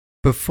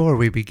Before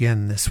we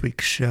begin this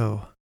week's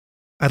show,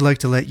 I'd like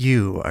to let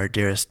you, our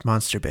dearest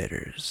monster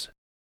baiters,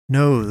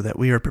 know that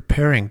we are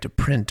preparing to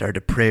print our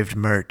depraved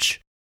merch.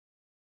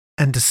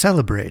 And to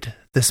celebrate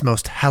this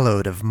most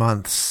hallowed of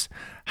months,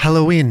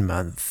 Halloween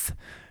month,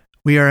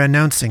 we are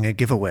announcing a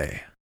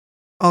giveaway.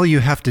 All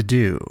you have to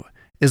do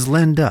is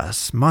lend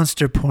us,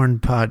 Monster Porn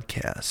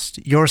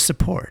Podcast, your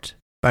support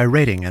by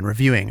rating and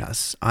reviewing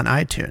us on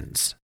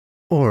iTunes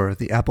or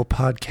the Apple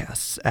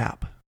Podcasts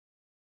app.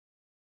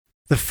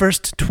 The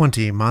first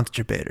 20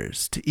 monster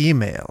baiters to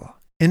email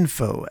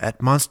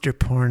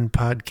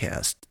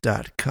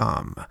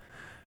info@monsterpornpodcast.com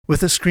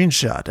with a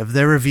screenshot of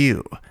their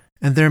review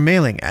and their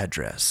mailing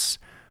address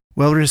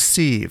will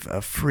receive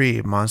a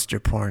free Monster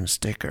Porn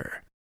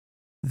sticker.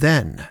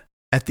 Then,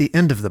 at the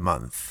end of the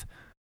month,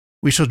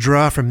 we shall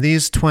draw from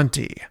these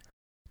 20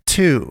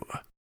 two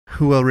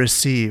who will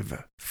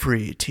receive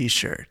free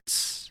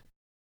t-shirts.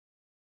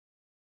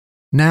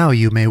 Now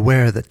you may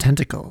wear the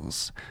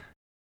tentacles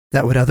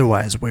that would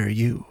otherwise wear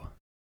you.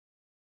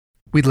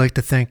 We'd like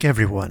to thank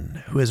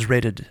everyone who has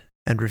rated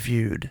and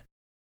reviewed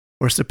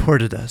or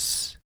supported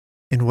us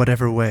in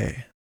whatever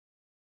way.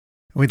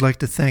 We'd like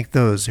to thank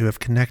those who have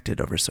connected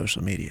over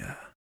social media.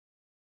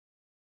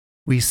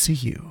 We see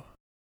you,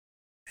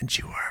 and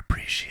you are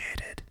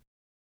appreciated.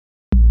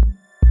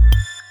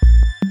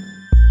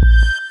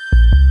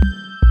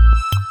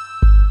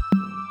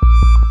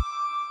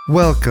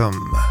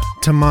 Welcome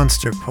to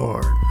Monster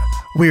Porn,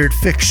 weird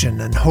fiction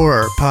and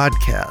horror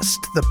podcast,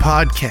 the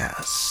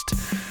podcast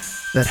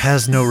that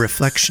has no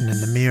reflection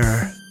in the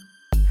mirror,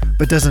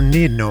 but doesn't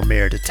need no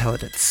mirror to tell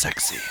it it's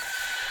sexy.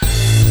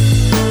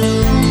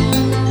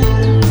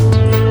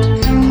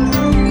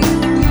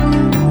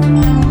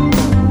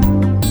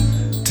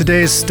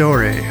 Today's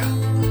story,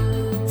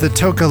 The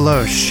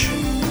Tokalosh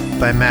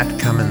by Matt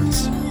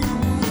Cummins.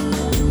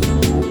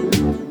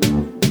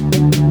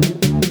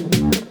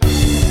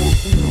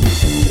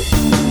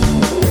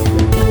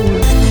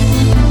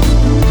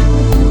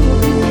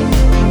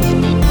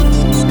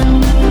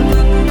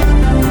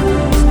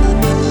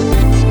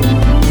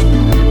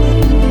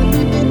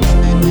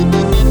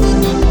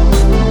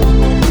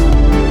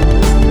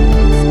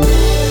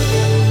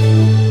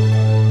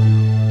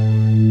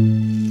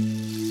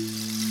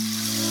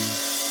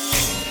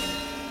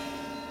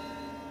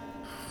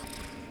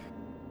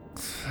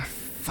 I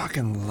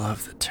fucking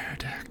love the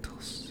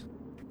pterodactyls.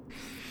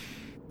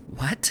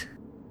 What?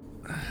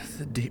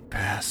 The deep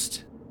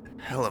past.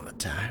 Hell of a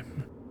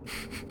time.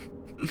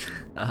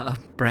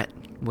 Brett,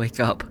 wake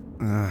up.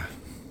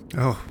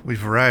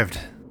 We've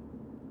arrived.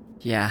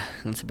 Yeah,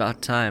 it's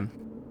about time.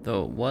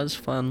 Though it was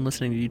fun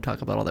listening to you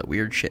talk about all that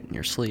weird shit in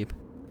your sleep.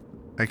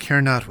 I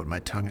care not what my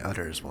tongue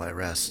utters while I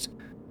rest.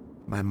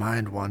 My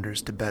mind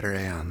wanders to better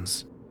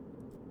aeons.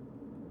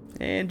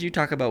 And you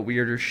talk about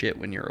weirder shit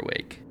when you're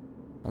awake.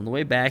 On the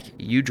way back,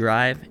 you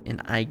drive, and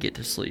I get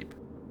to sleep.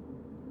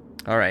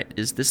 Alright,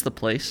 is this the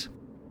place?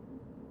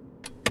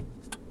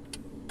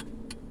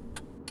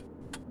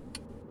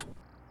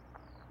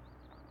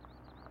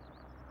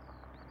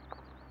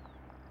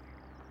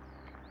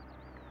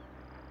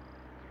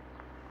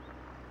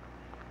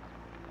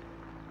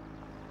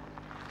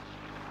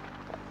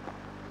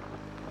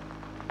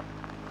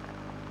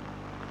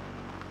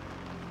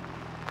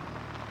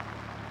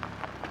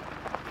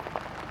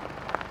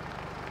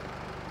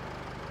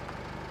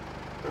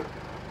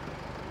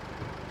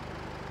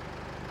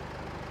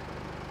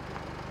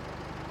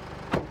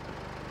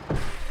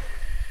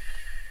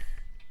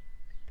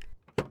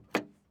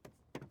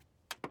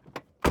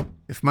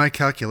 If my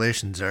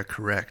calculations are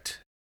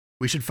correct,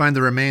 we should find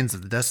the remains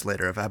of the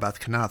desolator of Abath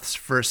Kanath's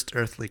first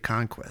earthly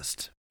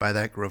conquest by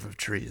that grove of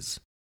trees.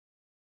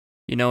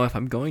 You know, if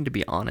I'm going to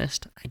be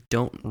honest, I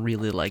don't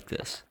really like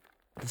this.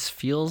 This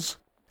feels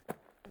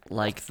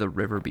like the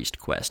River Beast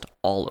quest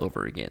all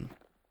over again.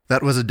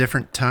 That was a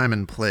different time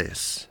and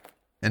place,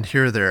 and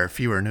here there are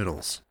fewer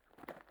noodles.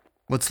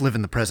 Let's live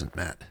in the present,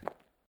 Matt.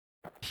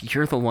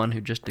 You're the one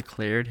who just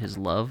declared his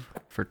love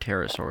for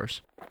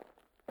pterosaurs.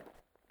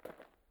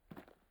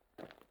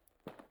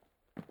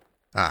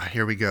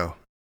 Here we go.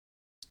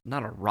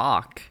 Not a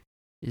rock.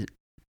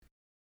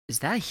 Is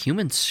that a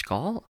human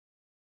skull?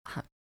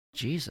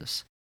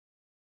 Jesus.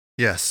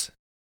 Yes.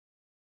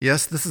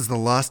 Yes, this is the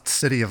lost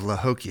city of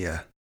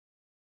Lahokia.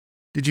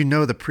 Did you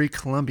know the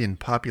pre-Columbian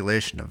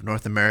population of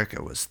North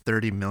America was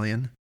 30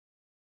 million?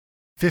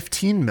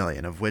 15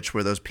 million of which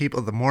were those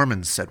people the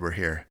Mormons said were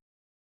here.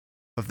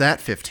 Of that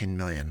 15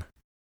 million,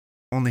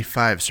 only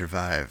 5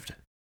 survived.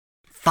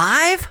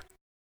 5?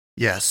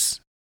 Yes.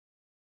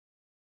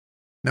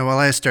 Now while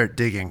I start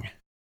digging,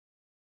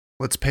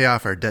 let's pay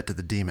off our debt to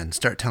the demon.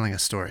 Start telling a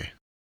story.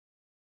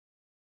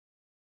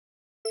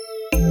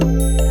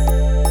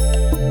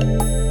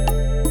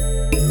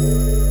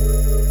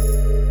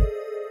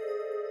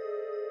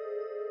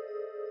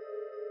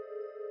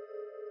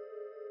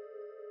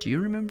 Do you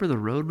remember the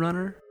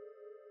Roadrunner?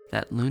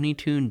 That Looney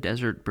Tune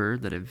desert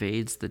bird that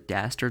evades the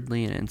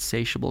dastardly and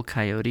insatiable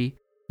coyote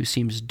who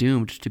seems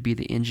doomed to be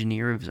the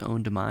engineer of his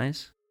own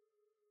demise?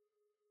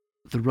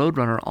 The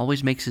Roadrunner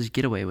always makes his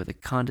getaway with a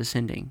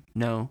condescending,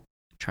 no,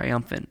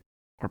 triumphant,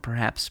 or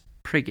perhaps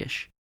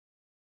priggish,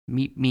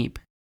 meep meep,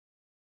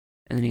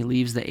 and then he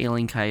leaves the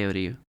ailing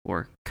coyote,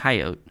 or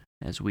coyote,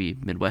 as we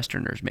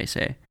Midwesterners may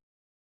say,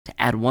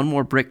 to add one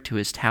more brick to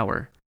his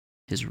tower,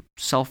 his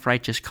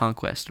self-righteous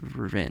conquest of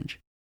revenge.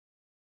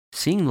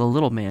 Seeing the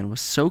little man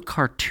was so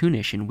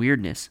cartoonish in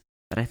weirdness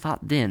that I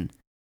thought then,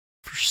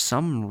 for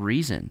some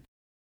reason,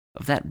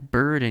 of that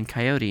bird and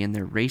coyote in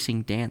their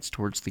racing dance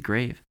towards the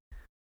grave.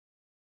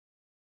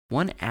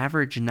 One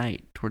average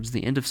night towards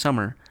the end of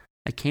summer,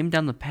 I came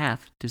down the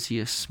path to see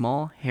a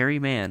small, hairy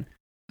man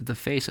with the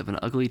face of an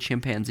ugly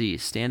chimpanzee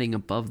standing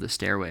above the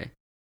stairway.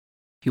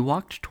 He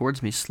walked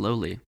towards me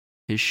slowly,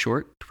 his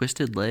short,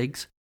 twisted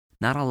legs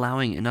not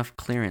allowing enough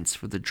clearance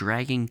for the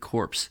dragging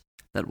corpse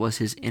that was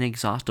his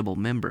inexhaustible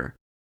member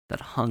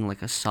that hung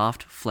like a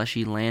soft,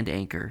 fleshy land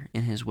anchor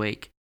in his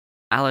wake.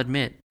 I'll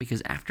admit,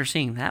 because after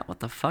seeing that,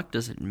 what the fuck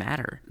does it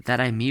matter? That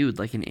I mewed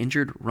like an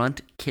injured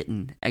runt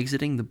kitten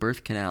exiting the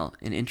birth canal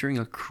and entering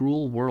a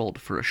cruel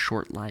world for a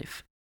short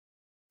life.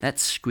 That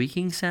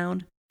squeaking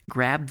sound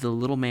grabbed the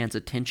little man's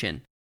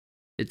attention.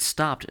 It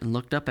stopped and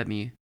looked up at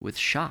me with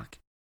shock,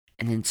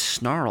 and then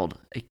snarled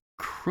a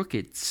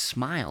crooked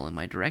smile in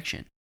my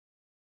direction.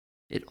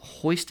 It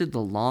hoisted the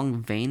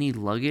long, veiny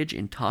luggage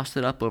and tossed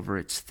it up over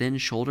its thin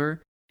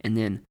shoulder, and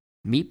then,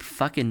 meep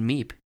fucking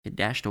meep, it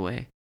dashed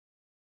away.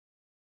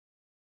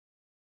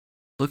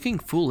 Looking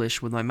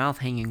foolish with my mouth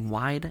hanging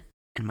wide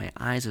and my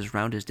eyes as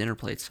round as dinner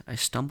plates, I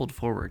stumbled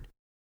forward.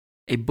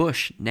 A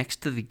bush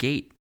next to the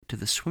gate to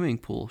the swimming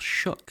pool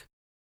shook.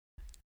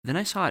 Then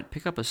I saw it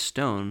pick up a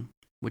stone,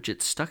 which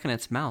it stuck in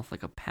its mouth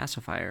like a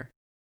pacifier.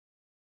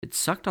 It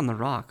sucked on the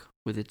rock,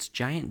 with its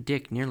giant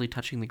dick nearly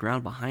touching the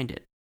ground behind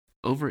it,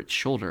 over its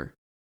shoulder.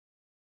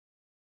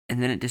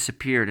 And then it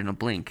disappeared in a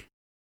blink.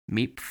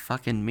 Meep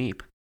fucking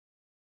meep.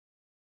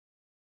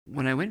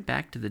 When I went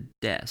back to the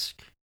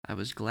desk, I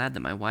was glad that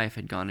my wife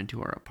had gone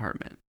into our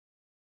apartment.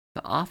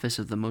 The office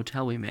of the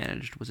motel we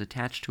managed was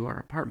attached to our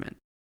apartment.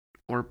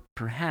 Or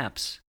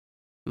perhaps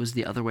it was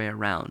the other way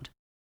around.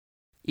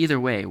 Either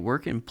way,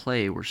 work and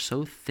play were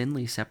so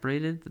thinly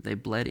separated that they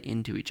bled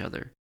into each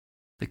other.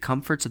 The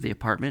comforts of the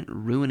apartment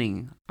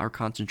ruining our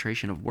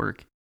concentration of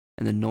work,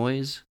 and the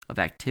noise of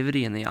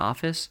activity in the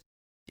office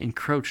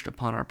encroached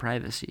upon our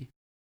privacy.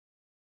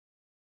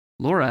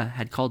 Laura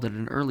had called it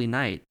an early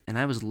night, and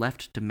I was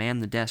left to man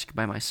the desk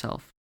by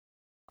myself.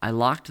 I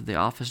locked the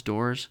office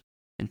doors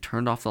and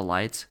turned off the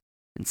lights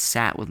and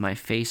sat with my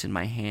face in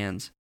my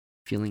hands,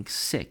 feeling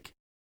sick,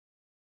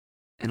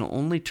 and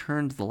only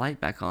turned the light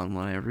back on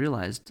when I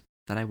realized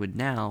that I would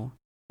now,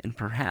 and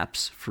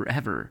perhaps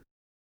forever,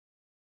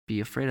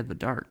 be afraid of the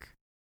dark.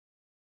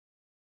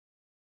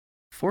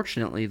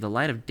 Fortunately, the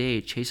light of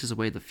day chases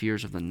away the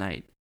fears of the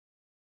night.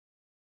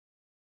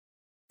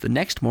 The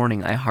next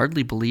morning, I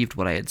hardly believed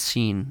what I had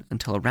seen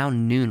until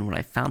around noon when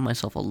I found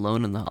myself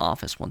alone in the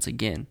office once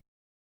again.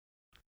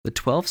 The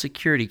 12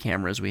 security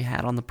cameras we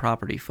had on the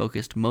property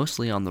focused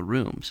mostly on the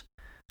rooms,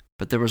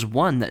 but there was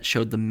one that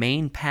showed the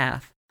main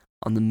path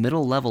on the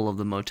middle level of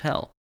the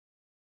motel.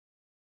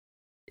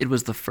 It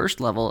was the first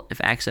level if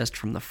accessed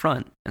from the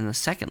front, and the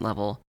second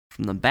level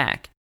from the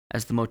back,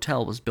 as the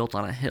motel was built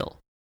on a hill.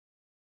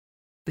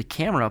 The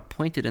camera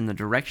pointed in the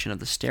direction of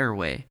the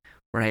stairway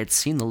where I had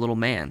seen the little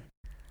man.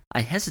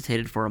 I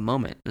hesitated for a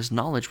moment, as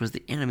knowledge was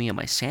the enemy of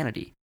my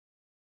sanity.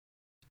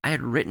 I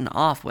had written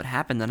off what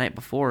happened the night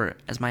before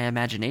as my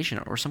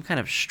imagination or some kind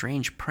of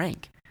strange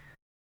prank.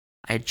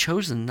 I had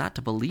chosen not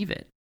to believe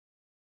it.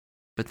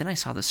 But then I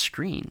saw the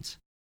screens.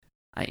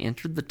 I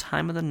entered the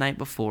time of the night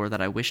before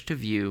that I wished to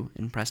view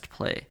and pressed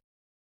play.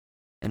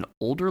 An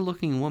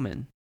older-looking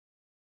woman,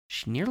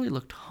 she nearly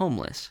looked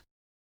homeless,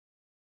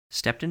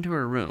 stepped into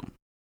her room.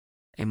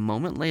 A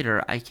moment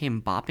later, I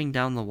came bopping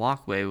down the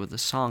walkway with a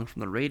song from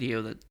the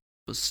radio that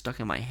was stuck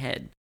in my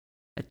head.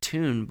 A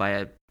tune by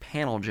a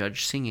panel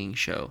judge singing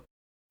show,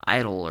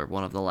 Idol or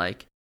one of the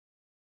like.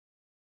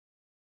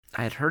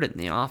 I had heard it in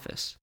the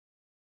office.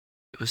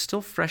 It was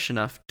still fresh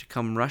enough to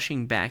come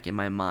rushing back in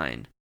my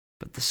mind,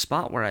 but the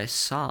spot where I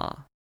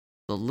saw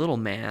the little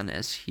man,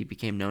 as he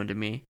became known to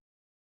me,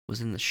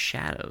 was in the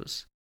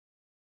shadows.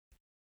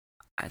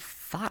 I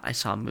thought I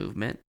saw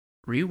movement,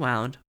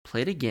 rewound,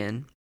 played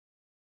again,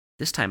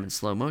 this time in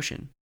slow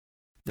motion.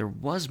 There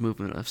was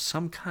movement of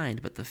some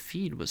kind, but the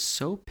feed was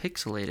so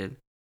pixelated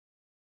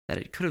that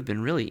it could have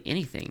been really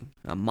anything,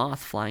 a moth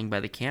flying by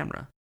the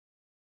camera.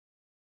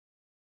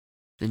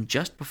 Then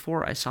just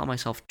before I saw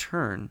myself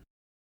turn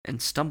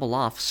and stumble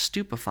off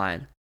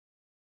stupefied,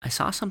 I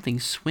saw something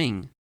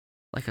swing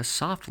like a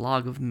soft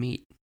log of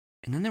meat,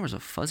 and then there was a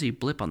fuzzy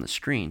blip on the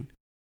screen.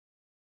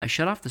 I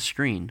shut off the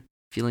screen,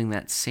 feeling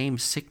that same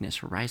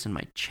sickness rise in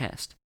my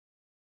chest.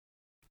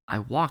 I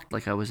walked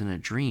like I was in a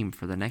dream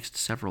for the next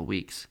several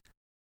weeks.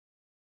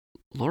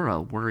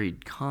 Laura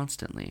worried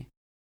constantly.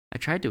 I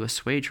tried to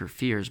assuage her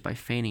fears by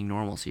feigning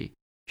normalcy,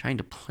 trying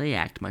to play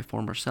act my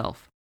former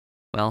self.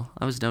 Well,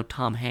 I was no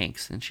Tom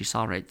Hanks, and she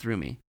saw right through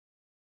me.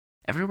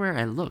 Everywhere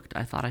I looked,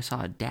 I thought I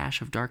saw a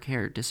dash of dark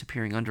hair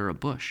disappearing under a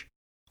bush,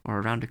 or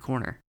around a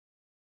corner.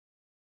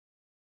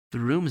 The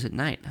rooms at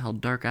night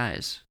held dark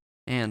eyes,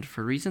 and,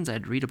 for reasons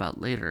I'd read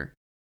about later,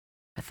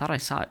 I thought I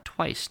saw it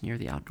twice near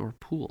the outdoor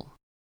pool.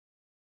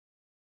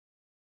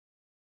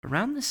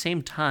 Around the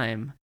same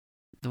time,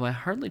 though I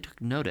hardly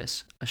took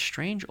notice, a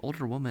strange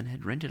older woman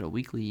had rented a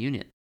weekly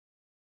unit.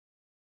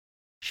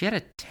 She had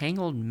a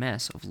tangled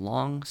mess of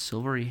long,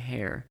 silvery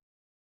hair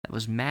that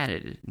was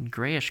matted in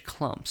grayish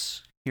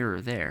clumps here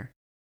or there.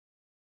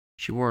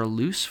 She wore a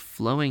loose,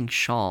 flowing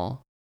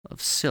shawl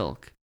of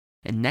silk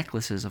and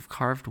necklaces of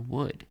carved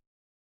wood.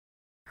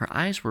 Her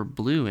eyes were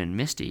blue and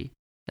misty,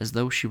 as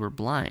though she were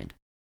blind,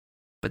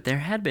 but there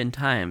had been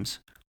times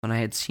when I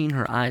had seen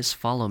her eyes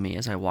follow me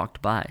as I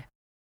walked by.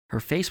 Her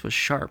face was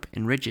sharp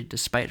and rigid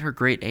despite her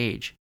great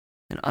age,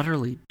 and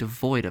utterly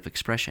devoid of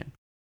expression.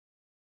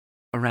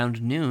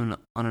 Around noon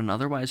on an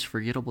otherwise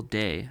forgettable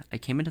day, I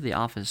came into the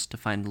office to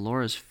find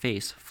Laura's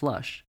face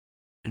flushed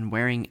and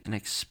wearing an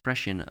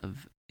expression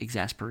of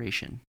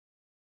exasperation.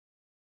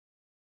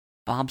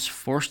 "Bob's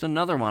forced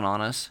another one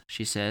on us,"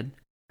 she said.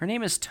 "Her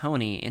name is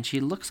Tony, and she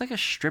looks like a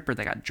stripper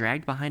that got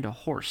dragged behind a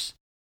horse."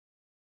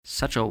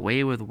 Such a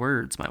way with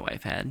words my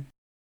wife had.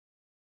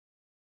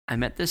 I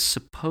met this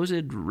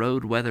supposed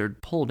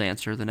road-weathered pole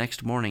dancer the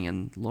next morning,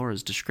 and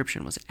Laura's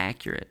description was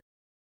accurate.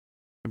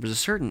 There was a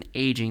certain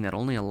aging that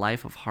only a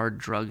life of hard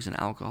drugs and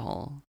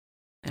alcohol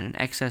and an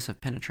excess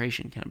of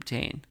penetration can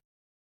obtain.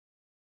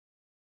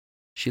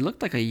 She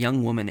looked like a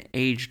young woman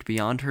aged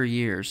beyond her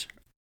years,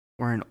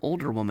 or an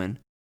older woman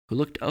who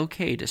looked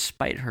okay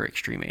despite her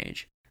extreme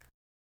age.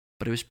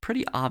 But it was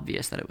pretty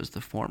obvious that it was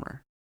the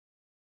former.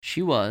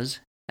 She was,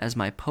 as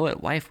my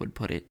poet wife would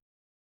put it,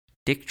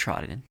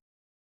 dick-trodden.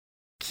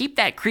 "Keep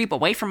that creep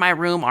away from my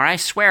room, or I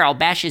swear I'll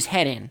bash his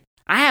head in.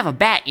 I have a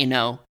bat, you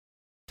know,"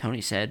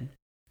 Tony said.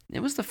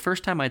 It was the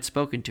first time I'd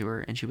spoken to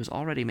her, and she was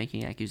already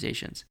making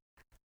accusations.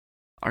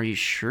 "Are you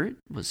sure it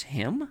was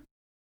him?"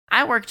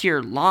 "I worked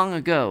here long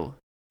ago,"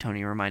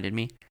 Tony reminded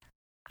me.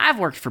 "I've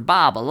worked for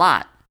Bob a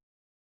lot."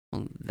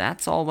 "Well,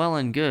 that's all well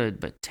and good,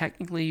 but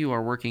technically you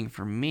are working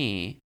for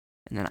me,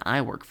 and then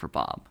I work for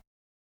Bob,"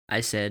 I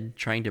said,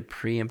 trying to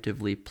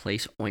preemptively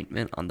place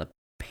ointment on the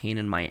pain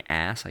in my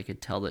ass I could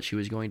tell that she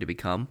was going to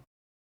become.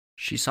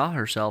 She saw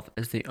herself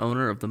as the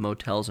owner of the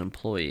motel's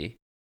employee,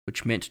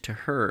 which meant to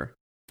her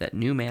that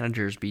new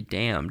managers be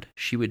damned,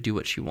 she would do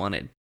what she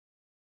wanted.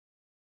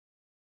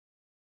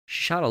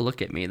 She shot a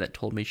look at me that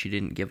told me she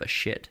didn't give a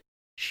shit.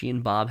 She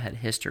and Bob had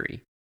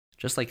history,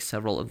 just like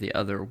several of the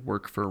other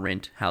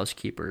work-for-rent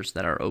housekeepers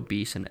that our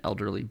obese and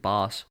elderly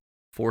boss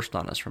forced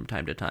on us from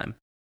time to time.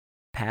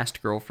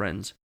 Past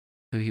girlfriends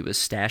who he was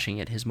stashing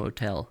at his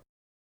motel.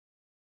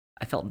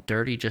 I felt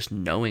dirty just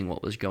knowing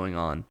what was going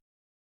on,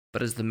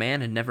 but as the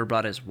man had never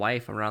brought his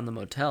wife around the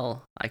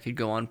motel, I could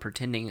go on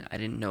pretending I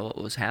didn't know what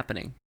was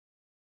happening.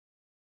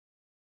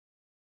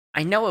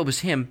 "I know it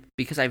was him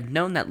because I've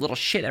known that little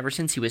shit ever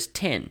since he was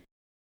 10,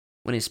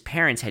 when his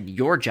parents had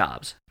your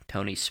jobs,"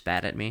 Tony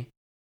spat at me.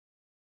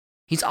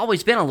 "He's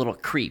always been a little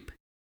creep."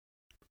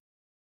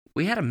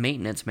 We had a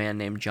maintenance man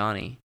named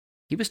Johnny.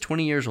 He was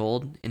 20 years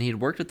old, and he had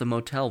worked at the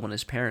motel when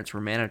his parents were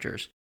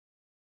managers.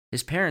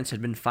 His parents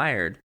had been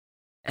fired,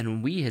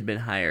 and we had been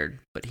hired,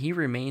 but he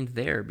remained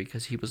there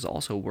because he was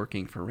also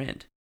working for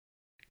rent.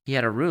 He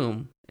had a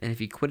room, and if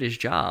he quit his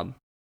job,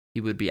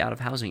 he would be out of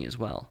housing as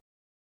well.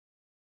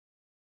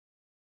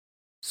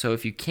 So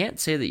if you can't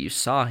say that you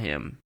saw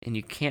him, and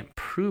you can't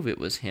prove it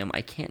was him,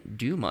 I can't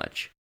do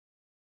much.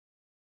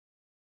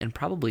 And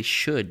probably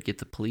should get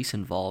the police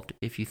involved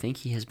if you think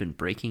he has been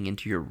breaking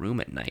into your room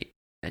at night,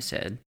 I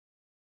said.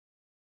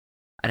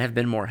 I'd have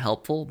been more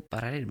helpful,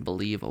 but I didn't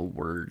believe a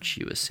word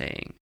she was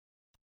saying.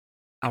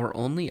 Our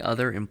only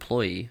other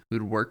employee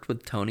who'd worked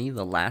with Tony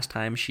the last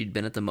time she'd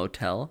been at the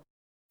motel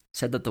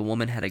said that the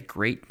woman had a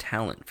great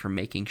talent for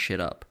making shit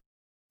up.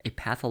 A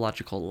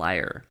pathological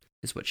liar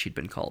is what she'd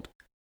been called.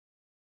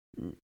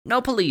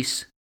 "No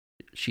police,"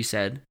 she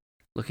said,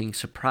 looking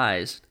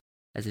surprised,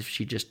 as if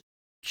she just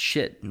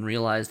shit and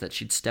realized that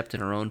she'd stepped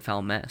in her own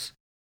foul mess.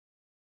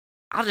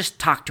 "I'll just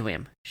talk to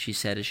him," she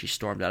said as she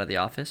stormed out of the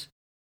office.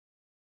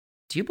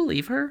 "Do you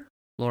believe her?"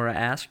 Laura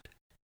asked.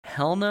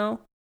 "Hell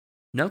no.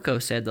 Noko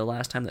said the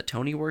last time that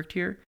Tony worked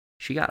here,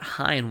 she got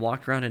high and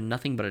walked around in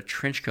nothing but a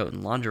trench coat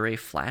and lingerie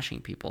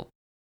flashing people."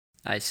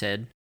 I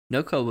said.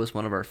 Noko was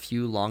one of our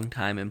few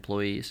long-time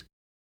employees.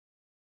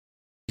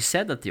 She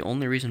said that the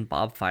only reason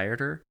Bob fired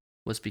her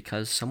was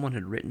because someone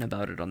had written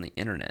about it on the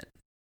internet.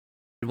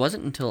 It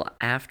wasn't until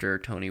after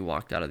Tony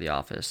walked out of the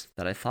office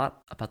that I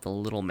thought about the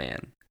little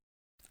man.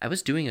 I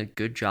was doing a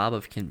good job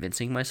of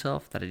convincing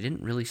myself that I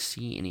didn't really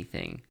see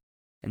anything,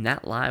 and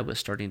that lie was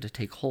starting to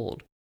take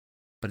hold.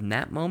 But in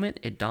that moment,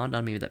 it dawned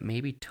on me that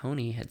maybe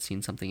Tony had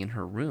seen something in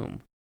her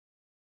room.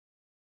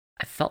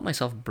 I felt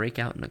myself break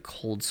out in a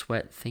cold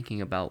sweat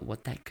thinking about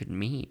what that could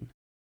mean.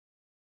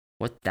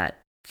 What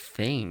that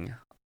thing,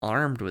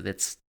 armed with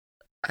its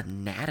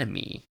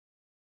anatomy,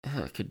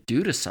 could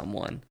do to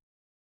someone.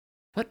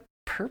 What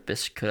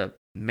purpose could a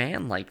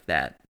man like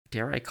that,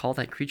 dare I call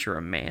that creature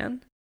a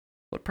man?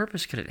 What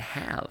purpose could it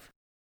have?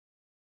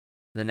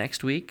 The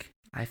next week,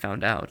 I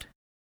found out.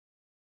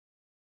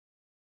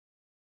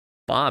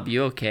 "Bob,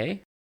 you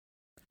okay?"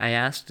 I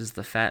asked as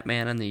the fat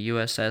man in the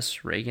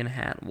USS Reagan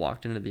hat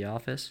walked into the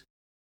office.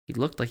 He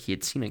looked like he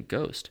had seen a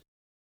ghost.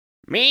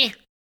 "Me?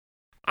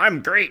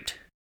 I'm great,"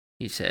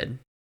 he said.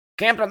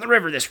 "Camped on the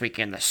river this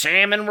weekend. The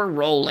salmon were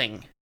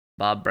rolling,"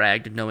 Bob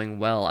bragged, knowing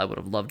well I would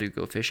have loved to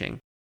go fishing.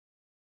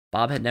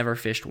 Bob had never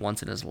fished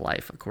once in his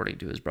life, according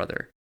to his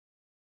brother.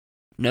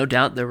 No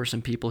doubt there were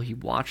some people he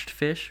watched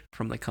fish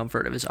from the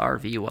comfort of his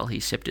RV while he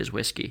sipped his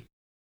whiskey.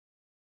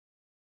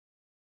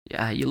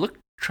 "Yeah, you looked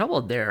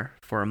troubled there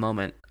for a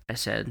moment," I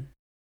said,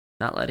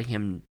 not letting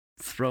him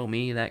throw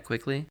me that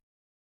quickly.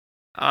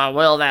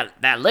 Well,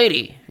 that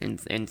lady in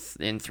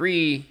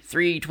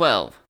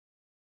 312.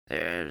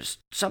 There's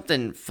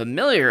something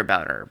familiar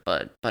about her,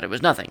 but it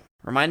was nothing.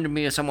 Reminded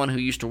me of someone who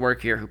used to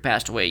work here who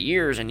passed away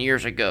years and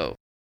years ago,"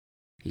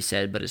 he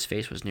said, but his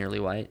face was nearly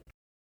white.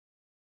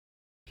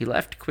 He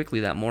left quickly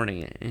that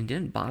morning and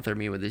didn't bother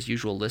me with his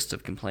usual list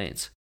of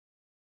complaints.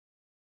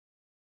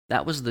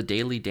 That was the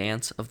daily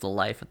dance of the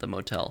life at the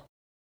motel.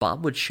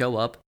 Bob would show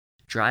up,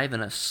 drive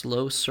in a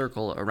slow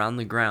circle around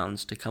the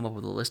grounds to come up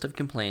with a list of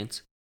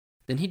complaints.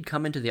 Then he'd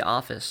come into the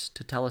office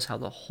to tell us how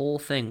the whole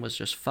thing was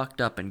just fucked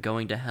up and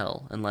going to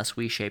hell unless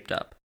we shaped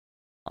up.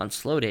 On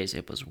slow days,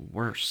 it was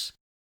worse.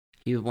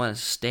 He would want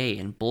to stay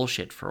and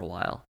bullshit for a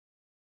while.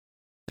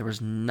 There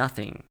was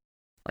nothing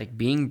like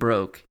being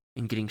broke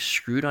and getting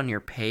screwed on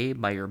your pay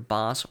by your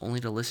boss only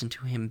to listen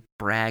to him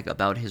brag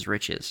about his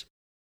riches.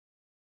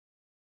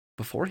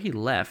 Before he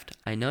left,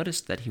 I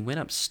noticed that he went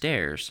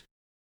upstairs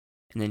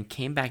and then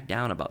came back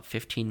down about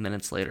 15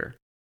 minutes later.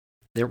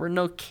 There were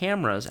no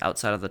cameras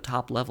outside of the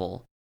top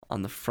level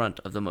on the front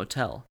of the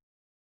motel.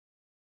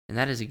 And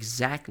that is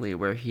exactly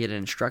where he had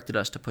instructed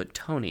us to put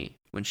Tony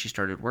when she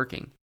started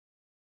working.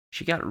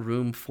 She got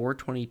room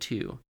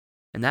 422,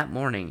 and that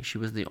morning she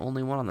was the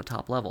only one on the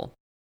top level.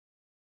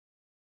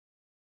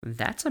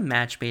 "That's a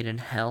match made in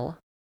hell,"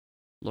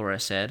 Laura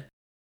said.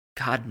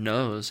 "God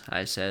knows,"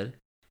 I said,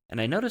 and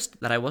I noticed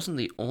that I wasn't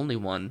the only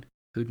one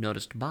who'd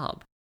noticed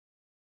Bob.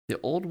 The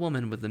old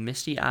woman with the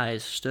misty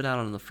eyes stood out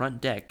on the front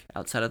deck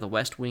outside of the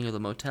west wing of the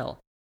motel.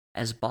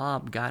 As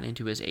Bob got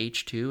into his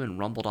H2 and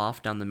rumbled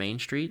off down the main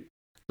street,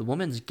 the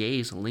woman's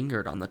gaze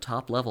lingered on the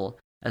top level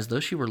as though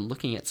she were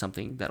looking at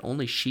something that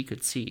only she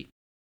could see.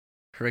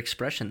 Her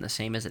expression the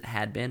same as it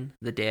had been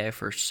the day I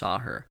first saw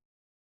her,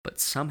 but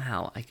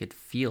somehow I could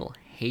feel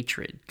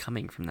hatred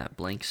coming from that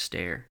blank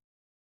stare.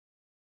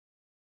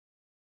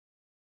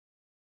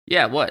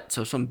 "Yeah, what?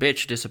 So some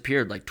bitch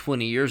disappeared like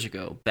 20 years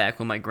ago, back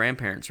when my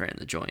grandparents ran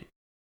the joint,"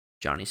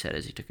 Johnny said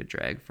as he took a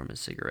drag from his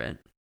cigarette.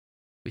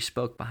 We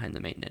spoke behind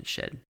the maintenance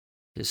shed,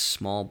 his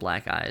small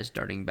black eyes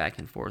darting back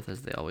and forth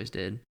as they always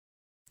did,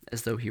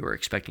 as though he were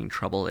expecting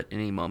trouble at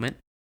any moment.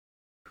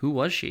 "Who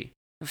was she?"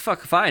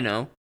 "Fuck if I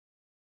know.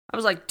 I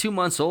was like 2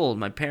 months old.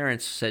 My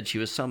parents said she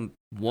was some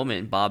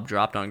woman Bob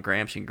dropped on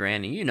Gramps and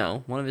Granny. You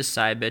know, one of his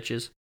side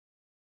bitches."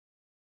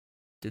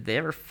 "Did they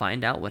ever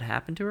find out what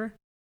happened to her?"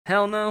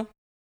 "Hell no.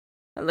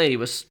 That lady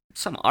was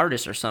some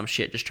artist or some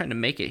shit just trying to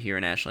make it here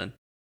in Ashland.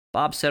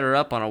 Bob set her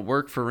up on a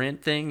work for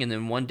rent thing, and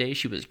then one day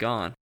she was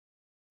gone.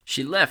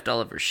 She left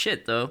all of her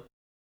shit, though.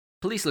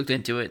 Police looked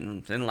into it,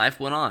 and then life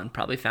went on.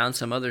 Probably found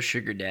some other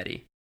sugar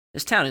daddy.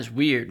 This town is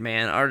weird,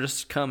 man.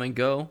 Artists come and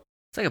go.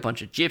 It's like a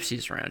bunch of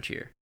gypsies around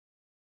here."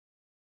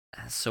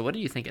 "So what do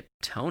you think of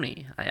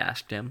Tony?" I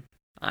asked him,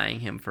 eyeing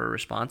him for a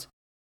response.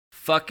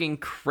 "Fucking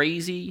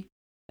crazy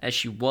as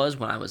she was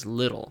when I was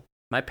little.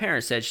 My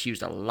parents said she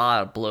used a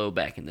lot of blow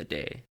back in the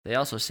day. They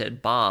also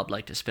said Bob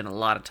liked to spend a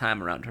lot of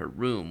time around her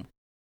room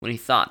when he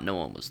thought no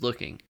one was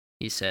looking,"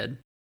 he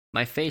said.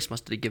 My face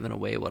must have given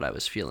away what I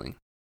was feeling.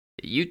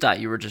 "You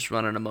thought you were just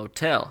running a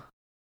motel.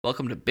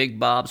 Welcome to Big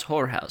Bob's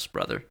whorehouse,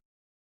 brother,"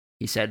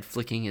 he said,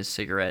 flicking his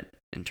cigarette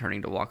and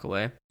turning to walk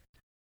away.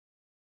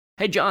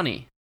 "Hey,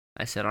 Johnny,"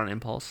 I said on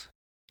impulse.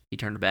 He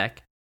turned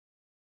back.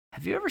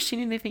 "Have you ever seen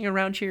anything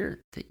around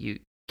here that you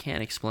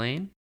can't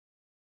explain?"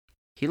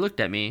 He looked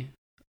at me,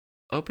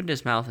 opened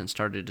his mouth and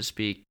started to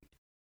speak,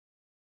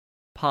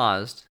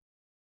 paused,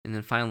 and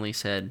then finally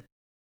said,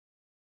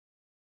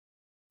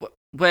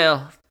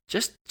 "Well,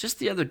 just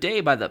the other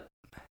day by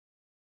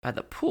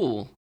the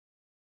pool."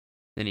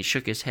 Then he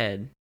shook his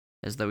head,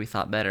 as though he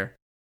thought better.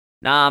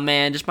 "Nah,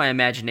 man, just my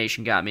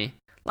imagination got me.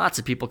 Lots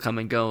of people come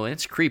and go, and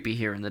it's creepy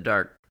here in the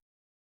dark."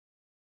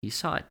 He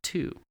saw it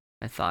too,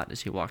 I thought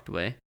as he walked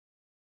away.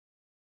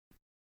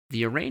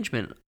 The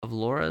arrangement of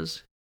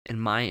Laura's and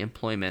my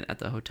employment at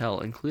the hotel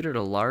included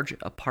a large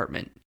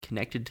apartment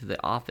connected to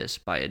the office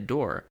by a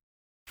door,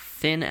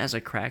 thin as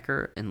a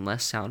cracker and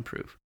less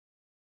soundproof.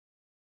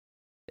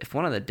 If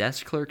one of the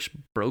desk clerks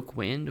broke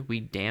wind, we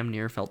damn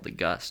near felt the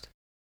gust.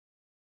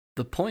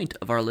 The point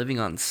of our living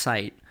on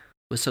site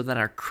was so that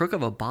our crook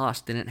of a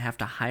boss didn't have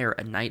to hire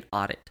a night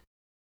audit.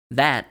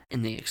 That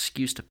and the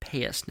excuse to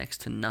pay us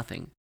next to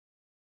nothing.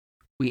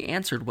 We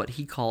answered what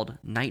he called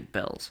night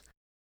bells,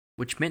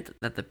 which meant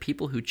that the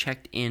people who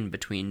checked in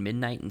between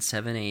midnight and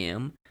 7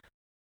 a.m.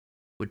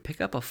 would pick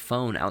up a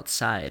phone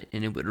outside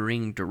and it would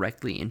ring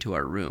directly into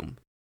our room.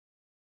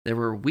 There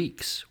were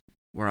weeks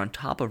where on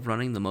top of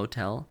running the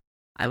motel,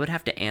 I would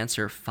have to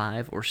answer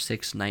 5 or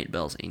 6 night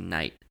bells a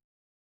night,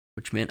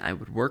 which meant I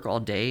would work all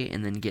day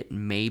and then get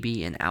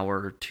maybe an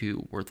hour or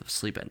two worth of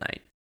sleep at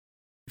night.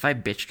 If I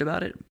bitched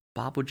about it,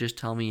 Bob would just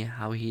tell me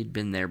how he'd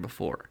been there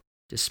before,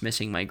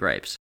 dismissing my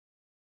gripes.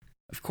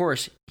 Of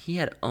course, he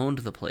had owned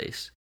the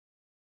place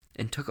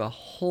and took a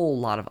whole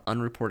lot of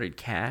unreported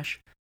cash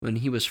when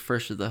he was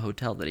first at the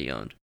hotel that he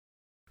owned.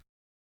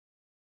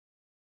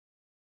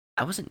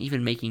 I wasn't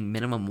even making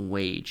minimum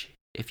wage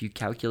if you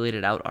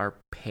calculated out our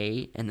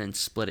pay and then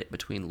split it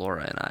between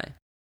Laura and I.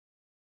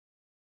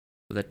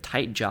 With a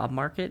tight job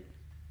market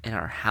and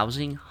our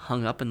housing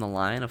hung up in the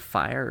line of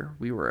fire,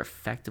 we were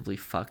effectively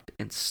fucked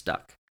and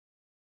stuck.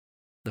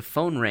 The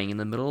phone rang in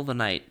the middle of the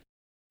night,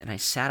 and I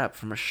sat up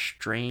from a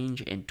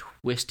strange and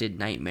twisted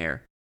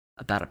nightmare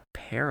about a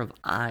pair of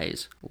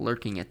eyes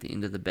lurking at the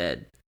end of the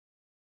bed.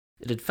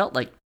 It had felt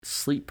like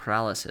sleep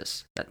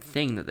paralysis, that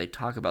thing that they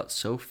talk about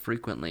so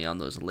frequently on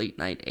those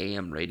late-night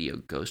AM radio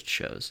ghost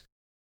shows.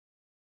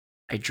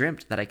 I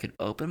dreamt that I could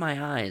open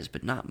my eyes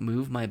but not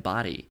move my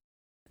body,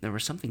 and there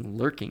was something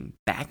lurking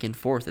back and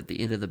forth at the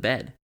end of the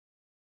bed.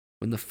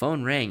 When the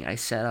phone rang, I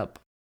sat up,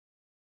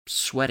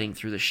 sweating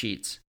through the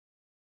sheets.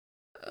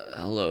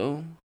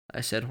 Hello?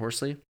 I said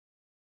hoarsely.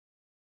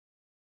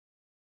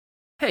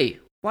 Hey,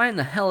 why in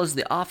the hell is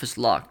the office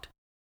locked?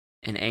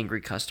 An angry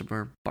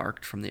customer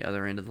barked from the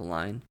other end of the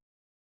line.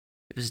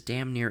 It was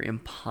damn near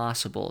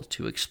impossible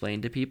to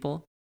explain to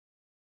people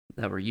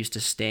that were used to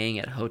staying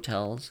at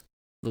hotels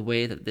the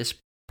way that this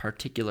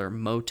particular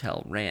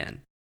motel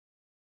ran.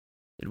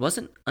 It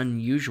wasn't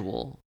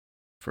unusual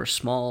for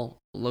small,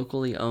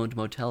 locally owned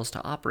motels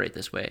to operate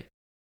this way,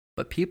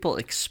 but people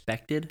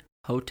expected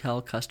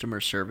hotel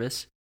customer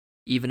service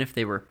even if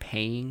they were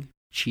paying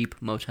cheap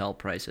motel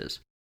prices.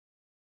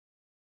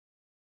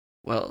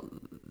 Well,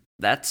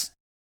 that's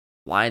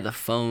why the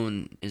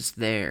phone is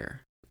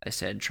there, I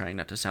said, trying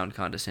not to sound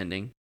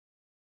condescending.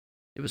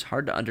 It was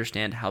hard to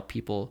understand how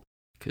people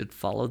could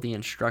follow the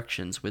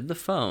instructions with the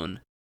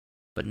phone,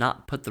 but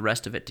not put the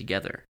rest of it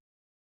together.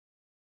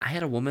 I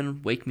had a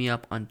woman wake me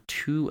up on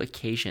 2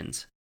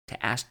 occasions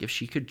to ask if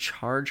she could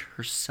charge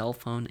her cell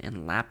phone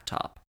and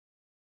laptop.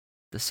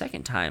 The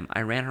second time,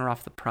 I ran her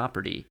off the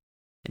property,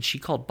 and she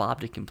called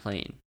Bob to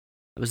complain.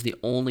 It was the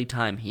only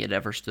time he had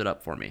ever stood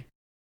up for me.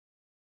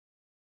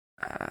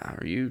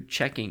 Are you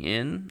checking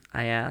in?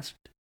 I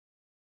asked.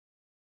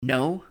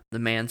 No, the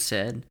man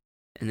said,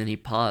 and then he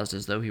paused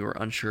as though he were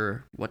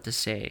unsure what to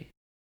say.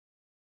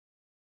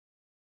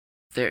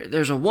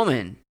 There's a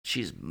woman.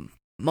 She's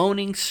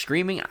moaning,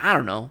 screaming. I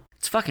don't know.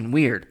 It's fucking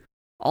weird.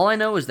 All I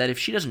know is that if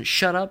she doesn't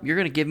shut up, you're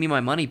going to give me my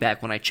money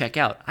back when I check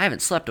out. I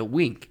haven't slept a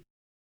wink.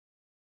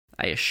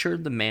 I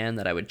assured the man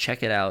that I would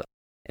check it out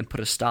and put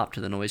a stop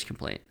to the noise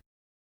complaint.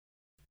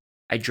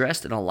 I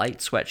dressed in a light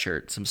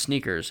sweatshirt, some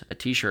sneakers, a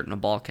t-shirt, and a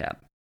ball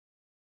cap.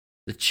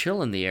 The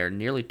chill in the air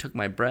nearly took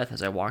my breath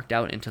as I walked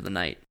out into the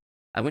night.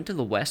 I went to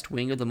the west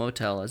wing of the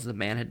motel as the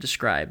man had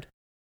described,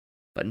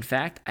 but in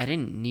fact, I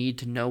didn't need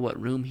to know what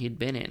room he'd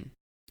been in.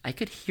 I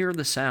could hear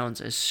the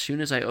sounds as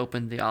soon as I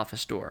opened the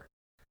office door.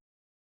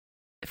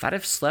 If I'd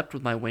have slept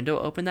with my window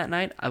open that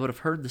night, I would have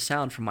heard the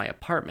sound from my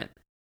apartment.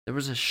 There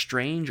was a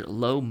strange,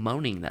 low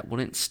moaning that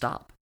wouldn't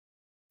stop.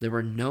 There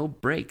were no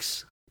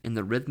breaks in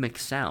the rhythmic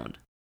sound.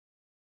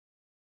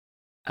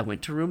 I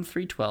went to room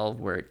 312,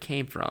 where it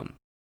came from,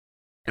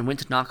 and went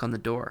to knock on the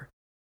door.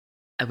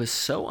 I was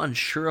so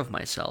unsure of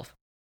myself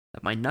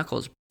that my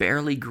knuckles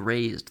barely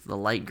grazed the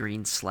light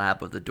green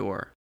slab of the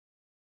door,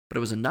 but it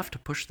was enough to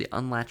push the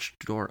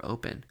unlatched door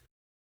open.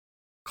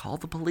 Call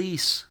the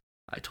police,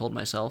 I told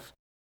myself,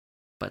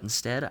 but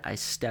instead I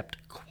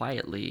stepped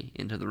quietly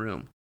into the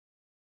room.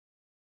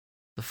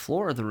 The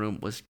floor of the room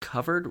was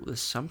covered with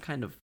some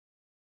kind of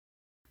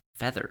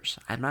feathers.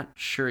 I'm not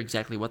sure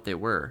exactly what they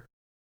were.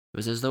 It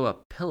was as though a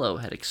pillow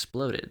had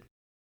exploded.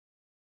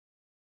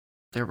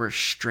 There were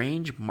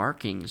strange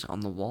markings on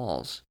the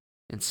walls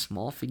and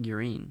small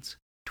figurines,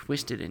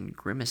 twisted and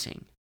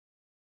grimacing.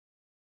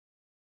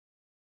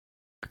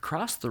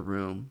 Across the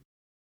room,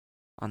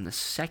 on the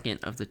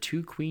second of the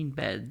 2 queen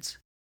beds,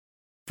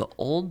 the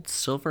old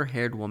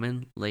silver-haired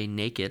woman lay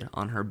naked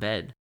on her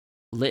bed,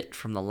 lit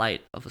from the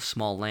light of a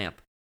small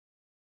lamp.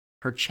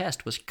 Her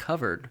chest was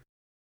covered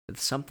with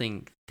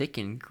something thick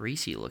and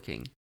greasy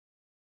looking.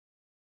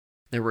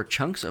 There were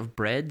chunks of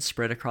bread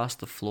spread across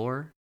the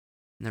floor,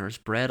 and there was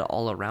bread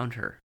all around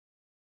her.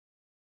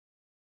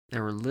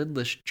 There were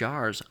lidless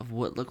jars of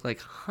what looked like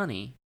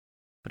honey,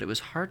 but it was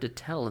hard to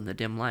tell in the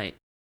dim light.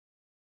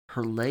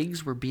 Her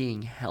legs were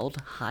being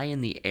held high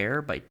in the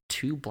air by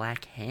 2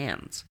 black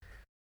hands.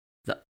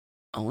 The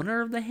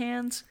owner of the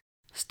hands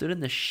stood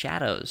in the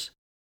shadows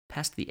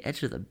past the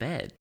edge of the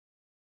bed.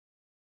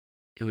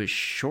 It was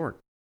short,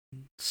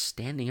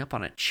 standing up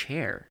on a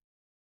chair.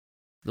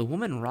 The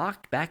woman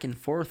rocked back and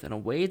forth in a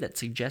way that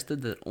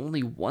suggested that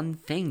only one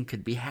thing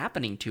could be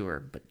happening to her,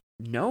 but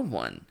no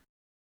one.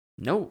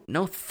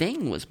 No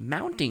thing was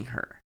mounting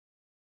her.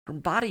 Her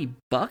body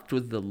bucked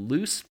with the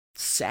loose,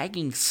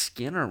 sagging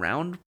skin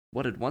around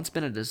what had once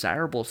been a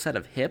desirable set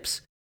of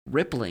hips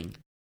rippling,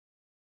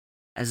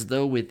 as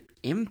though with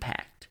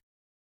impact.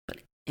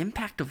 But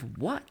impact of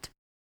what?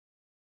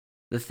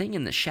 The thing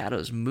in the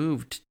shadows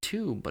moved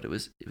too, but it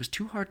was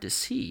too hard to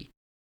see.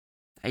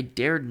 I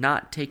dared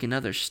not take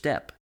another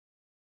step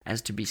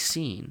as to be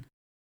seen,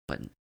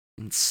 but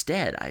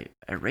instead I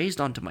raised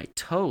onto my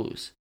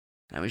toes,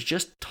 and I was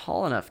just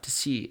tall enough to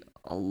see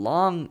a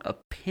long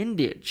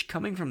appendage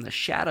coming from the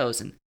shadows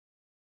and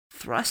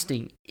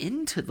thrusting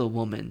into the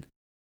woman.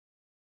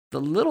 The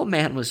little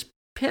man was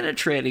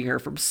penetrating her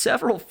from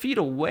several feet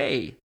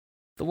away.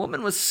 The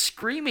woman was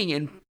screaming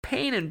in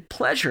pain and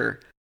pleasure.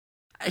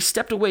 I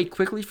stepped away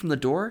quickly from the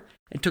door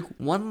and took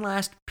one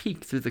last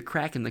peek through the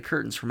crack in the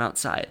curtains from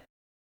outside.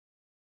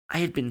 I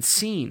had been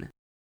seen.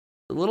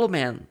 The little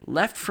man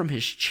leapt from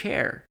his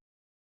chair,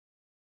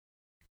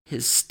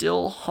 his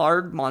still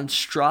hard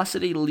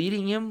monstrosity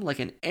leading him like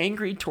an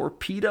angry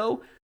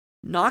torpedo,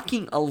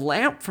 knocking a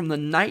lamp from the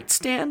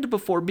nightstand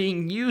before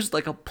being used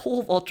like a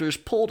pole vaulter's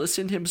pole to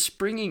send him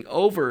springing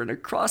over and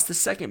across the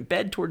second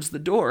bed towards the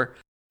door.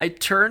 I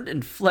turned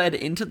and fled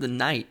into the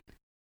night.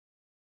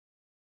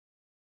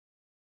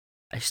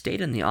 I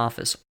stayed in the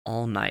office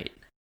all night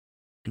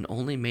and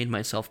only made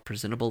myself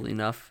presentable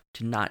enough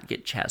to not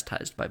get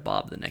chastised by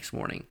Bob the next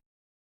morning.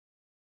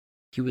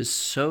 He was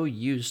so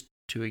used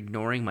to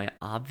ignoring my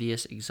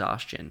obvious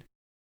exhaustion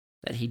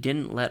that he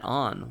didn't let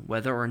on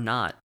whether or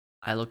not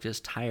I looked as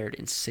tired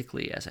and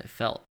sickly as I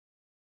felt.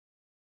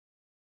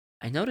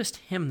 I noticed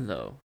him,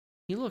 though.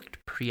 He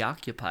looked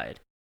preoccupied.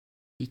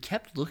 He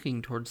kept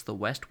looking towards the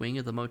west wing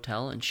of the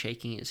motel and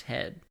shaking his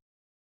head.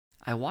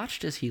 I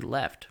watched as he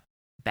left,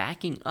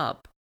 backing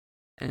up,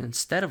 and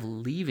instead of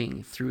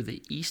leaving through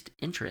the east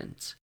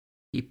entrance,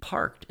 he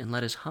parked and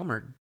let his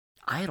Hummer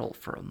idle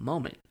for a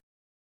moment.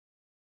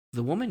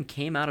 The woman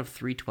came out of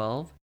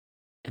 312,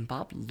 and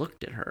Bob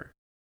looked at her,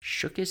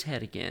 shook his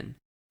head again,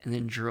 and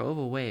then drove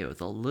away with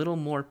a little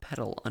more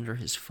pedal under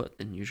his foot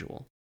than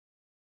usual.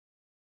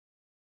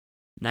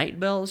 Night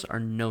bells are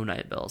no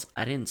night bells.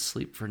 I didn't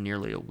sleep for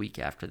nearly a week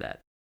after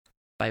that.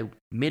 By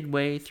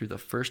midway through the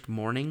first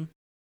morning,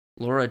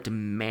 Laura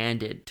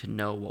demanded to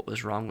know what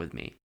was wrong with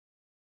me.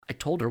 I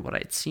told her what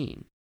I'd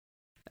seen.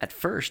 At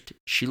first,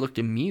 she looked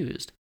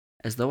amused,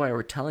 as though I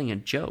were telling a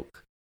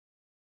joke.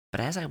 But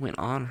as I went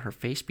on, her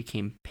face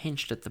became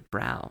pinched at the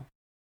brow,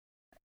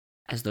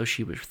 as though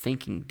she were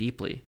thinking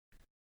deeply.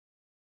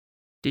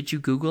 "Did you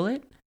Google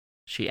it?"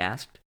 she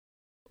asked.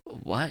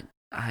 "What?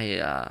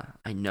 I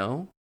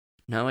know?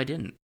 No, I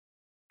didn't,"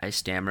 I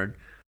stammered,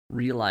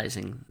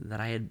 realizing that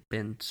I had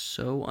been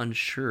so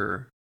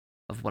unsure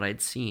of what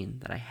I'd seen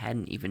that I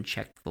hadn't even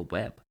checked the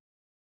web.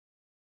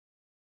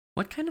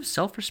 "What kind of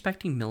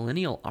self-respecting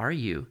millennial are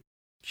you?"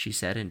 she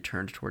said and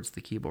turned towards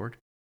the keyboard.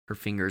 Her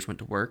fingers went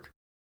to work.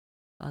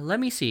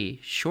 Let me see.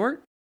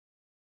 Short?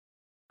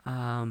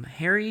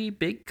 Hairy,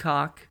 big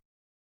cock,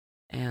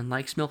 and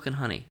likes milk and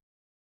honey.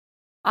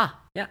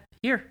 Ah, yeah,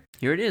 here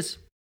it is.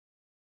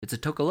 It's a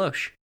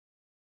tokolosh,"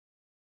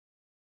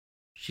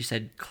 she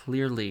said,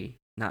 clearly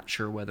not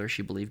sure whether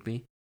she believed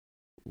me.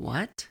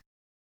 "What?"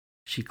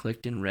 She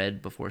clicked and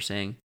read before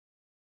saying,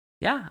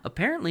 "Yeah,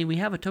 apparently we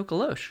have a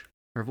tokolosh."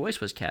 Her voice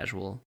was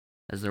casual,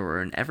 as though it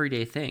were an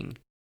everyday thing,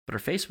 but her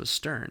face was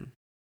stern.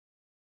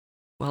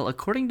 "Well,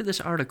 according to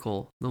this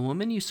article, the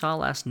woman you saw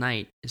last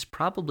night is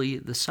probably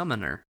the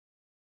summoner,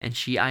 and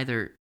she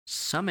either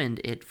summoned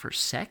it for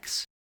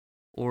sex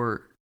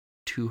or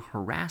to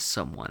harass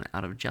someone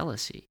out of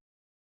jealousy.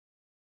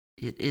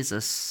 It is a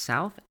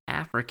South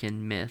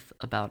African myth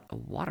about a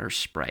water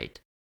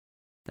sprite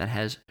that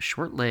has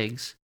short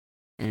legs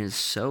and is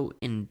so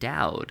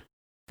endowed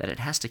that it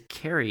has to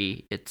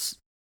carry its,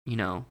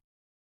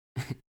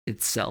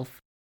 itself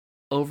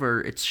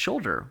over its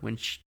shoulder when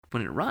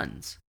it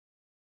runs.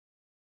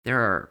 There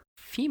are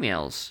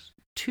females,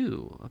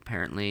 too,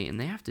 apparently, and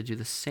they have to do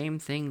the same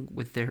thing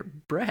with their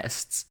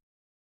breasts."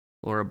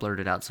 Laura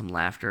blurted out some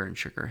laughter and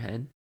shook her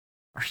head.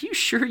 "Are you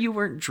sure you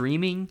weren't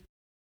dreaming?"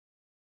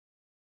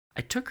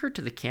 I took her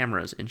to the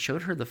cameras and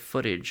showed her the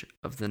footage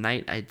of the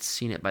night I'd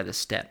seen it by the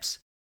steps.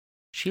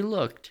 She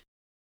looked,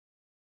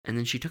 and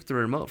then she took the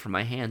remote from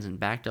my hands and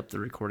backed up the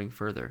recording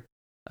further.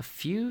 A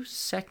few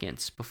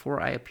seconds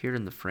before I appeared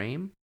in the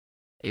frame,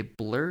 a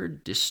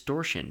blurred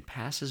distortion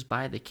passes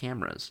by the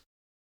cameras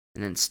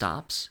and then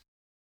stops.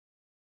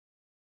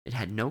 It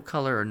had no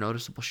color or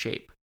noticeable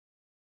shape,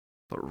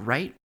 but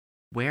right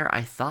where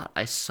I thought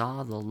I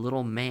saw the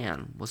little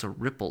man was a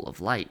ripple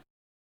of light.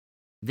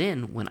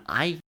 Then, when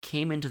I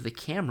came into the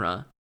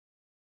camera,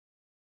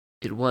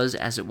 it was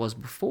as it was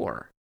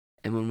before,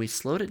 and when we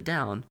slowed it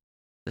down,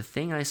 the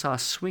thing I saw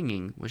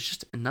swinging was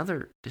just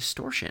another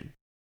distortion.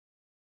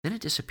 Then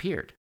it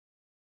disappeared.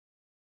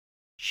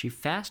 She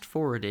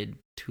fast-forwarded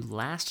to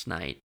last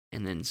night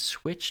and then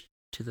switched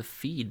to the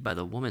feed by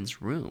the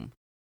woman's room.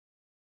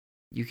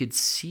 You could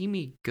see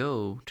me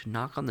go to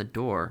knock on the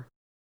door,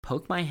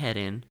 poke my head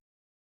in,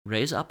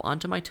 raise up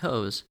onto my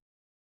toes,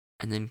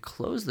 and then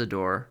close the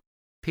door,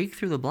 peek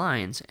through the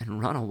blinds,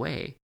 and run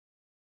away.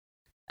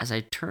 As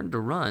I turned to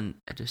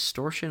run, a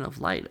distortion of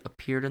light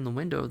appeared in the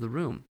window of the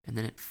room, and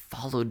then it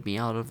followed me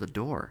out of the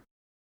door.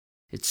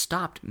 It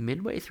stopped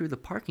midway through the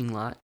parking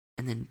lot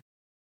and then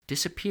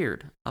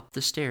disappeared up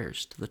the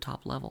stairs to the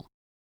top level.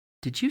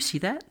 "Did you see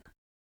that?"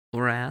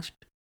 Laura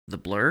asked. "The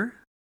blur?"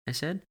 I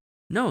said.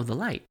 "No, the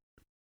light.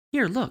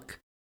 Here, look."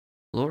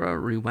 Laura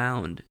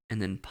rewound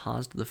and then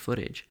paused the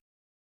footage.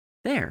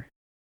 "There.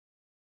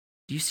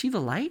 Do you see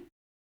the light?"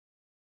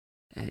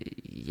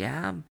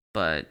 Yeah,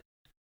 but...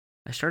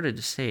 I started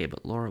to say,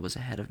 but Laura was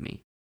ahead of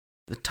me.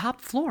 "The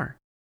top floor.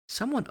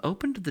 Someone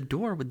opened the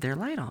door with their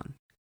light on."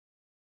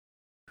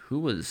 "Who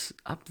was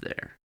up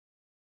there?"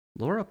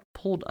 Laura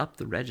pulled up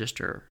the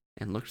register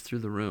and looked through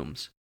the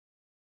rooms.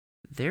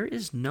 "There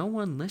is no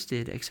one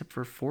listed except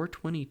for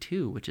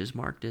 422, which is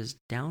marked as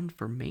down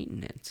for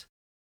maintenance.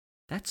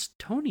 That's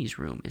Tony's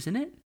room, isn't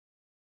it?"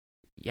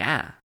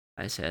 "Yeah,"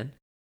 I said.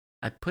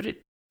 "I put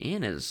it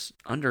in as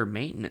under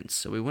maintenance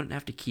so we wouldn't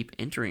have to keep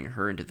entering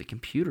her into the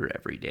computer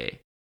every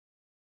day."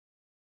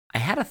 I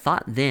had a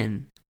thought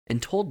then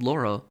and told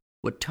Laura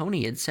what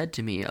Tony had said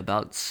to me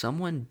about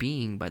someone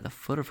being by the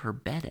foot of her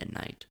bed at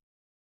night.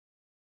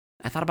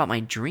 I thought about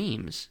my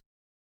dreams,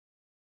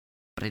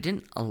 but I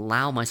didn't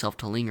allow myself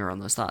to linger on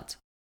those thoughts.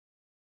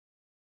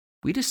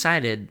 We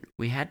decided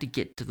we had to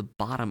get to the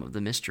bottom of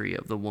the mystery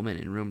of the woman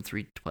in room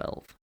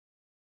 312.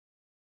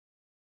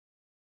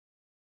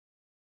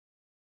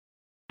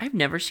 "I've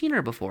never seen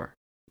her before."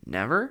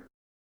 "Never?"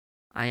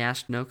 I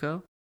asked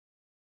Noko.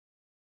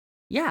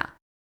 "Yeah,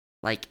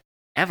 like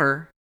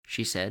ever,"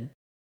 she said.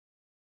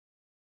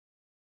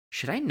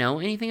 "Should I know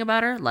anything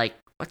about her? Like,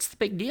 what's the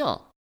big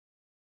deal?"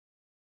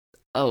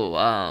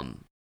 "Oh,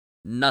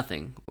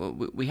 nothing.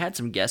 We had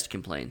some guest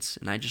complaints,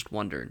 and I just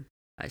wondered,"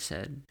 I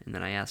said, and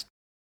then I asked,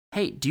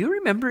 "Hey, do you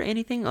remember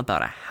anything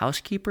about a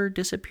housekeeper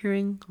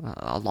disappearing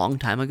a long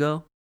time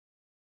ago?"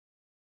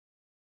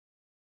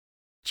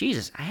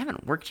 "Jesus, I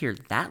haven't worked here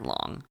that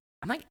long.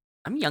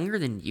 I'm younger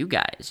than you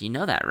guys. You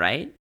know that,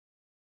 right?"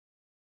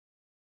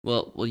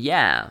 Well,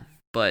 yeah,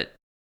 but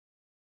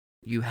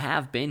you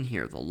have been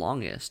here the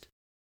longest."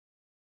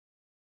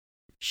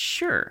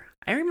 "Sure.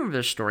 I remember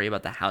the story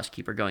about the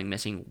housekeeper going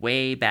missing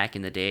way back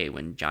in the day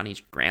when Johnny's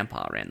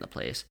grandpa ran the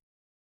place.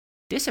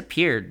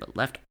 Disappeared, but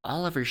left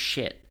all of her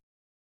shit.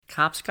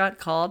 Cops got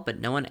called, but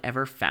no one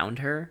ever found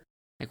her.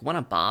 Like one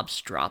of Bob's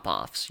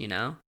drop-offs, you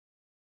know?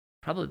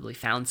 Probably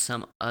found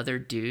some other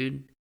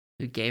dude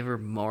who gave her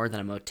more than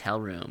a motel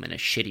room and a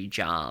shitty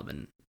job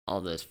and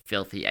all those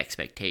filthy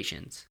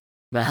expectations.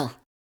 Well,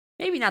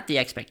 maybe not the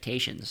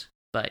expectations,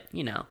 but,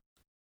 you know,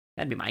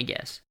 that'd be my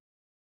guess."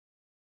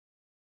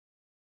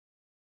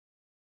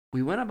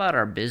 We went about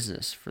our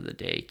business for the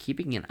day,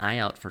 keeping an eye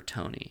out for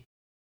Tony.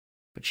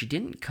 But she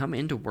didn't come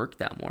into work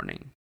that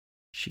morning.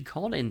 She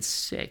called in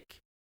sick,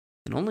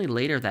 and only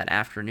later that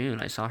afternoon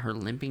I saw her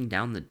limping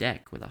down the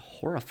deck with a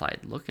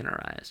horrified look in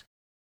her eyes.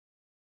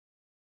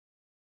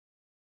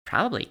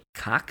 "Probably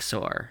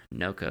cocksore,"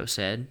 Noko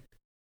said.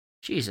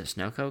 "Jesus,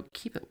 Noko,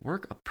 keep it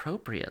work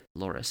appropriate,"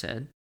 Laura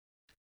said.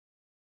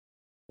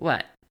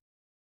 "What?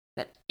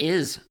 That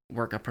is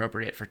work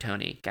appropriate for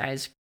Tony.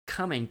 Guys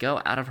come and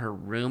go out of her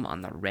room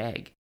on the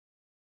reg.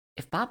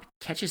 If Bob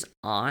catches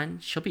on,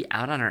 she'll be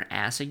out on her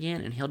ass again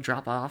and he'll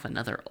drop off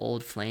another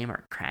old flame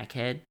or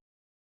crackhead.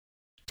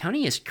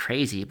 Tony is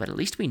crazy, but at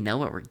least we know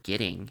what we're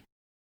getting."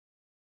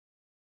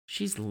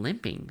 "She's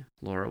limping,"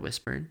 Laura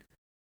whispered.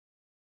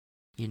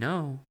 "You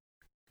know,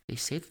 they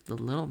say that the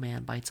little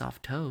man bites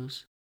off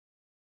toes."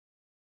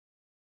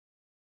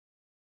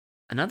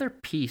 Another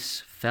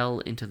piece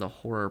fell into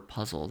the horror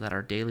puzzle that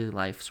our daily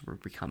lives were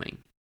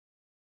becoming.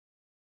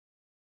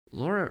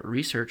 Laura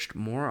researched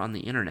more on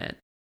the internet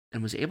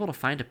and was able to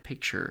find a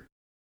picture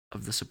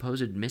of the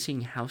supposed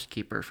missing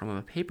housekeeper from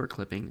a paper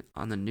clipping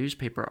on the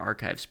newspaper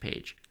archives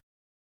page.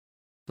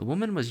 The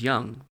woman was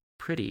young,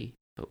 pretty,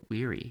 but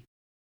weary,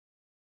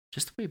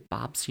 just the way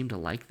Bob seemed to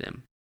like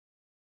them.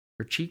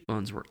 Her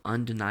cheekbones were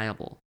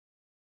undeniable.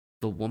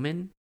 The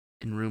woman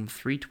in room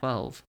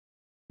 312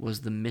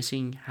 was the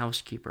missing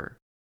housekeeper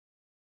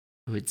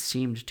who had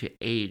seemed to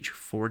age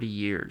 40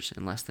 years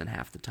in less than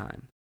half the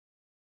time.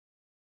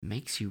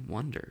 "Makes you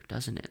wonder,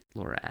 doesn't it?"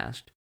 Laura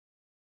asked.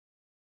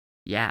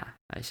 "Yeah,"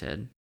 I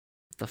said.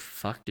 "What the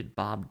fuck did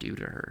Bob do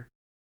to her?"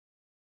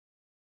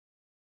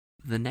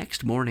 The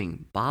next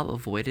morning, Bob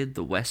avoided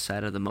the west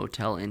side of the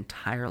motel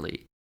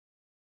entirely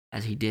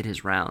as he did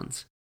his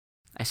rounds.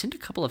 I sent a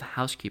couple of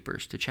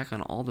housekeepers to check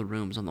on all the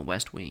rooms on the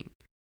west wing,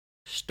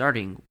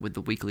 starting with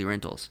the weekly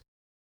rentals.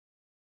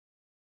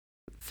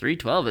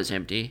 312 is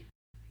empty,"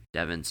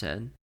 Devin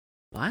said.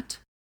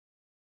 "What?"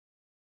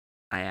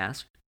 I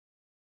asked.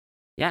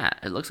 "Yeah,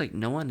 it looks like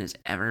no one has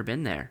ever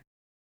been there.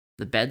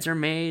 The beds are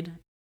made,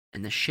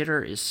 and the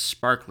shitter is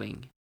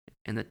sparkling,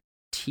 and the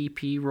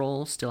TP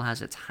roll still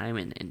has its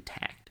hymen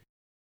intact."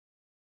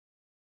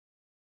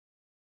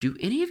 "Do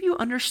any of you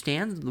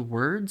understand the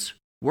words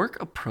work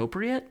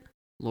appropriate?"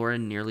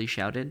 Lauren nearly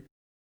shouted.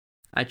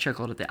 I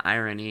chuckled at the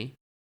irony,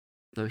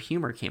 though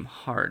humor came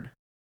hard.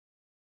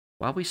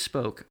 While we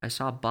spoke, I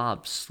saw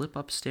Bob slip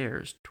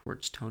upstairs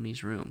towards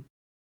Tony's room.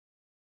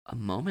 A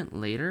moment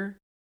later,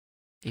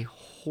 a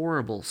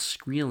horrible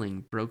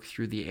squealing broke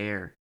through the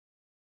air.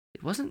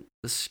 It wasn't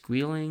the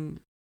squealing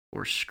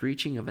or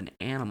screeching of an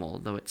animal,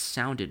 though it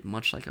sounded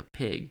much like a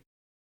pig,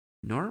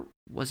 nor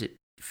was it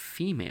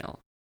female.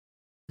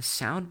 The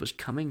sound was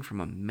coming from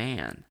a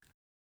man.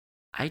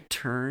 I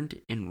turned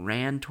and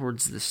ran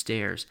towards the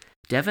stairs,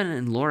 Devin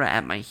and Laura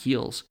at my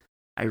heels.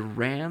 I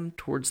ran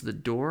towards the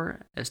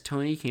door as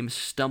Tony came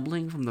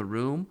stumbling from the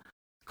room,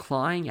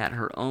 clawing at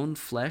her own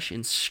flesh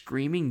and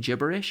screaming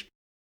gibberish.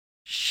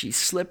 She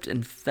slipped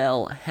and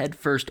fell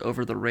headfirst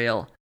over the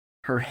rail,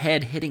 her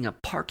head hitting a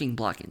parking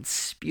block and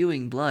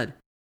spewing blood.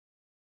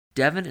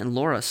 Devin and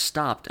Laura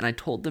stopped, and I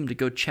told them to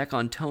go check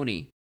on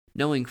Tony,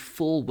 knowing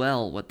full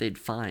well what they'd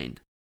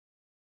find.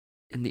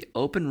 In the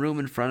open room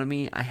in front of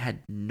me, I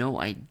had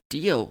no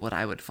idea what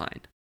I would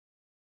find,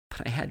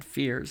 but I had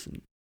fears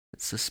and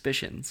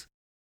suspicions.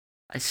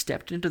 I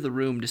stepped into the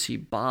room to see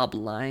Bob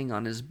lying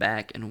on his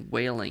back and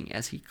wailing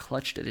as he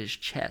clutched at his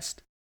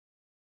chest.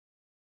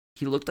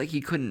 He looked like he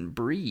couldn't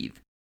breathe.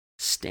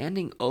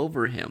 Standing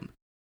over him,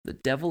 the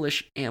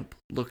devilish imp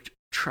looked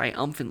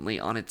triumphantly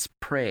on its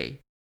prey.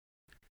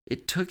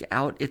 It took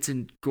out its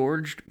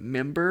engorged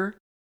member,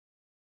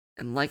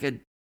 and like a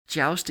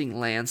jousting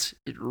lance,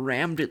 it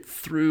rammed it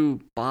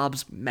through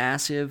Bob's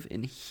massive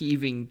and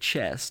heaving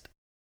chest.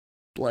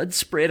 Blood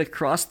sprayed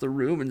across the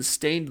room and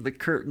stained the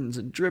curtains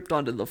and dripped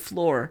onto the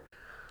floor.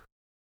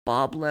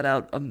 Bob let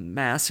out a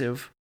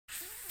massive,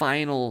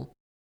 final,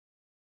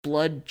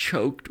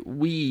 blood-choked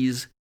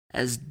wheeze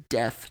as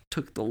death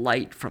took the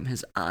light from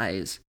his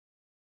eyes.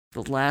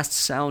 The last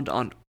sound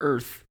on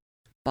earth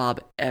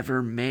Bob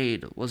ever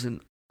made was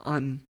an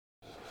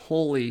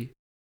unholy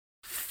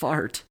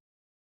fart.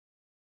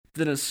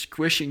 Then a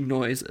squishing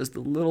noise as the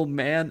little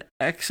man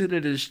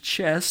exited his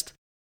chest.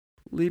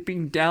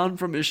 Leaping down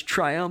from his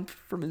triumph,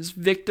 from his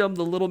victim,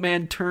 the little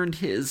man turned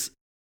his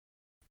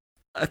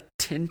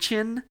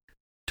attention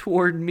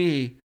toward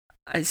me.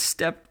 I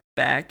stepped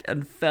back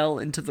and fell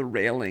into the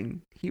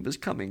railing. He was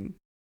coming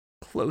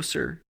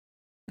closer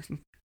and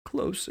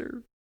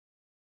closer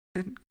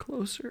and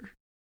closer.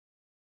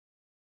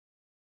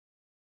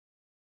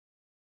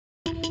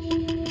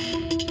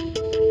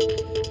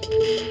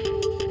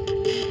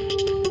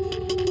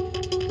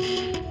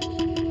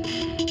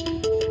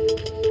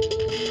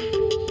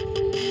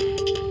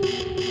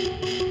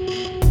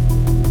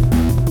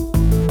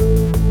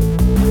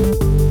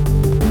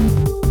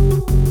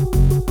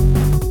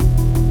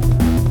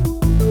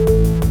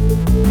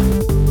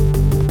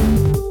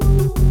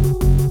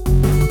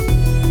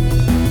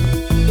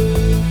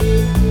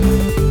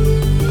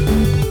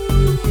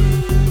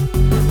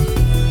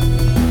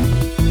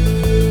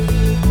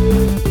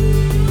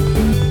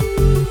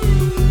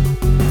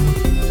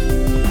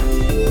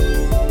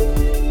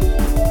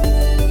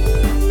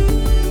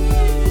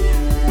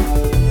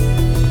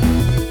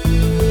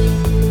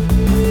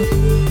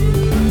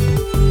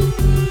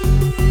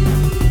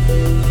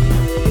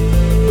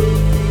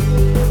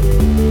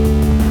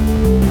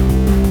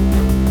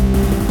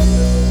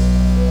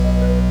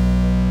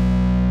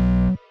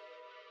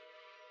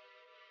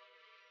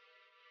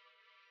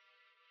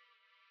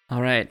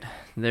 All right,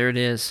 there it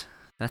is.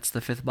 That's the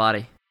fifth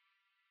body.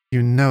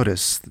 You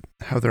notice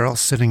how they're all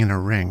sitting in a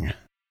ring.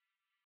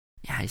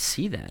 Yeah, I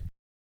see that.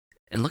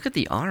 And look at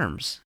the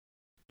arms.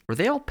 Were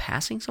they all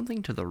passing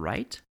something to the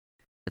right?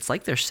 It's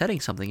like they're setting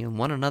something in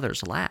one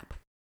another's lap.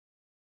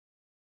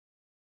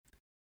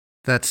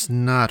 That's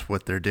not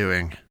what they're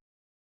doing.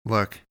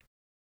 Look,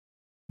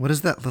 what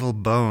is that little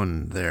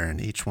bone there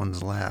in each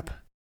one's lap?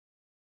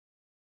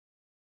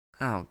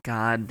 Oh,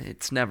 God,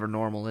 it's never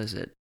normal, is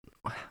it?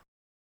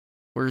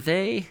 Were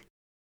they?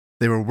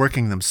 They were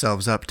working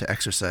themselves up to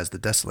exorcise the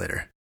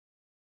Desolator,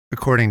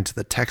 according to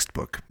the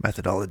textbook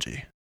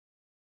methodology.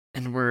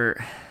 And were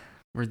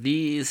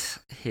these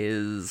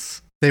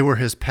his... They were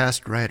his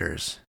past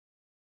writers.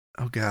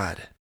 Oh,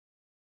 God.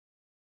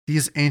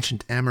 These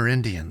ancient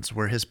Amerindians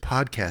were his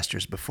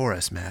podcasters before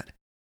us, Matt.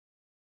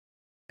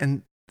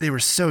 And they were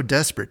so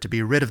desperate to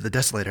be rid of the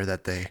Desolator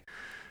that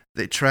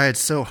they tried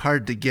so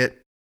hard to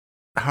get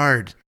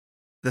hard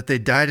that they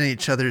died in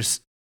each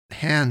other's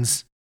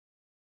hands.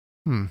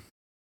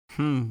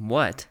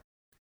 What?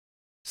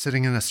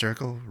 Sitting in a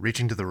circle,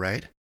 reaching to the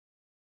right.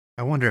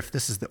 I wonder if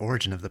this is the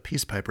origin of the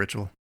peace pipe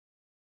ritual.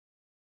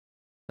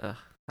 I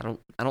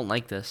don't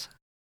like this.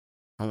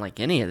 I don't like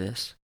any of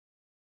this.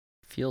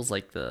 Feels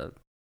like the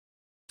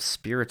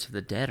spirits of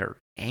the dead are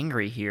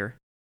angry here.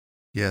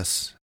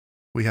 Yes,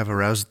 we have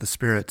aroused the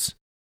spirits.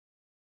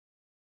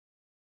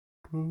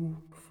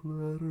 Don't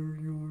flatter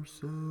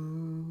yourself.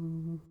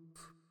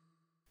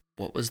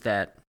 What was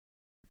that?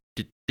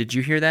 Did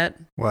you hear that?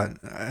 What?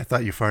 I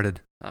thought you farted.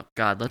 Oh,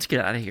 God, let's get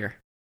out of here.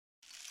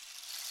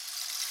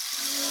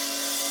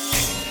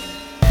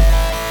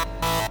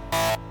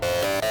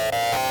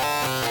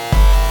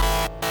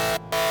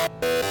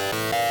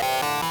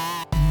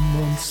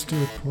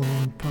 Monster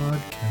Porn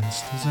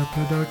Podcast is a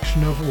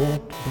production of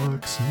Walt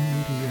Box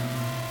Media.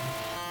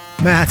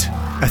 Matt,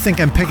 I think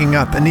I'm picking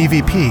up an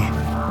EVP.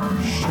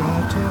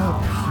 Shut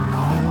up,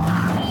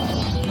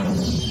 human.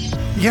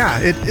 Yeah,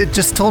 it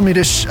just told me to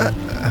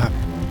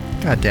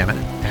God damn it,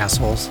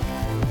 assholes.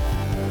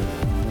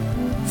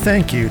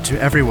 Thank you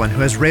to everyone who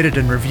has rated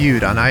and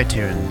reviewed on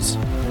iTunes.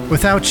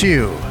 Without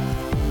you,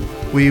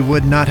 we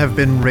would not have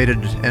been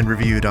rated and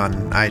reviewed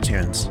on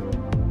iTunes.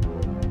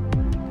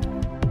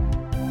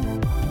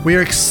 We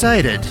are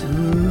excited.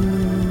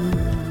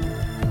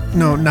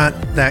 No, not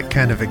that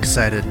kind of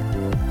excited.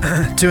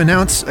 To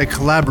announce a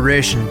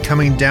collaboration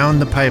coming down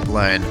the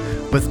pipeline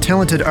with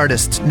talented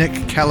artist Nick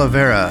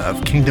Calavera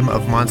of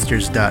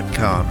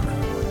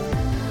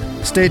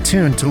KingdomofMonsters.com. Stay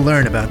tuned to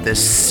learn about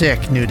this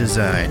sick new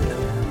design,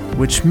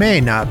 which may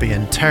not be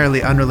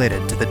entirely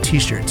unrelated to the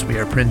t-shirts we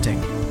are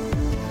printing.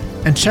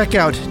 And check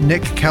out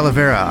Nick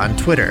Calavera on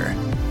Twitter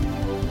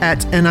at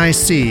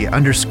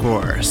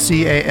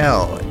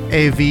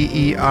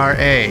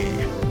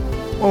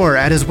NIC_CALAVERA or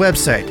at his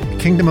website,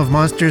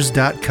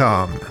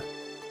 KingdomofMonsters.com.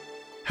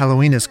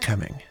 Halloween is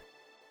coming,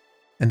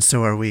 and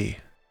so are we.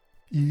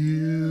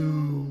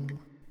 You.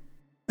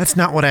 That's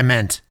not what I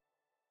meant.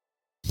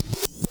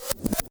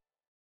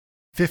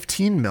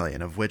 15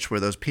 million of which were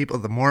those people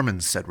the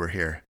Mormons said were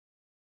here.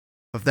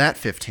 Of that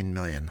 15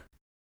 million,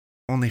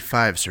 only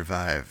 5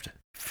 survived.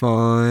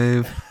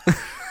 5.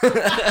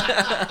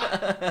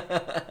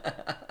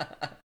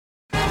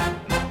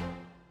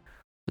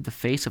 With the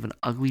face of an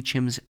ugly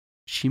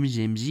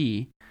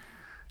chimpanzee.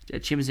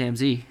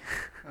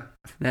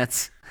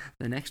 That's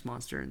the next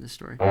monster in this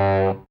story.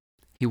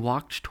 He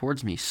walked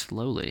towards me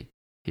slowly,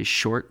 his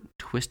short,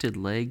 twisted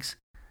legs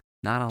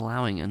not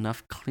allowing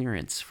enough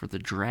clearance for the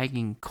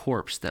dragging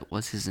corpse that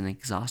was his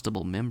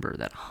inexhaustible member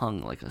that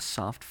hung like a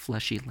soft,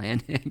 fleshy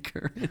land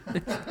anchor in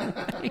his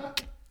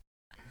neck.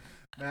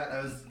 Matt,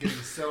 I was getting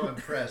so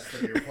impressed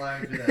that you're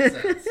flying through that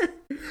sentence.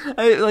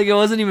 I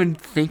wasn't even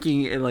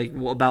thinking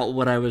about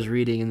what I was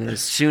reading, and then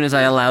as soon as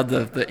I allowed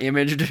the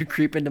image to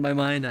creep into my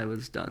mind, I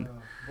was done. Oh,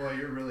 boy,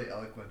 you're really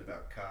eloquent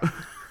about cock.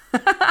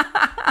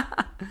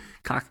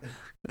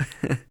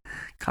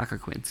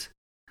 Cockerquints.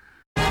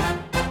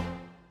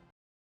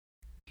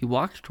 He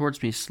walked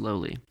towards me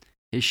slowly,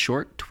 his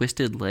short,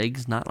 twisted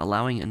legs not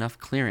allowing enough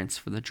clearance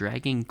for the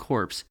dragging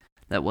corpse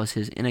that was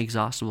his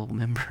inexhaustible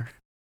member.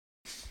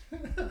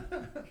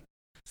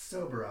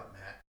 Sober up,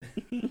 Matt.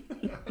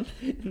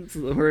 It's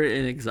the word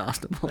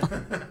inexhaustible.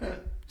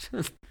 It's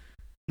the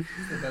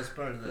best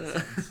part of this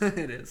sentence.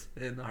 It is,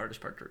 and the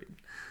hardest part to read.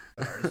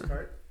 The hardest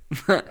part?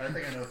 I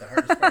think I know what the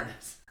hardest part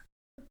is.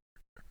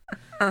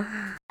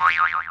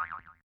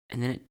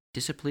 And then it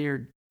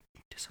disappeared.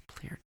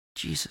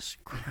 Jesus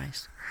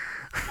Christ.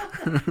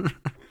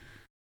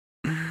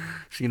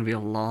 It's going to be a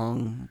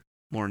long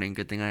morning.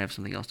 Good thing I have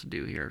something else to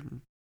do here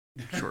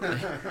shortly.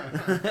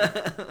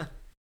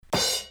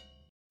 The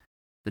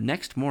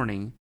next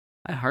morning,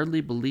 I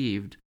hardly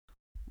believed.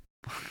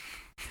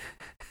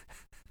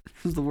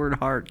 This is the word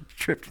hard. It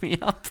tripped me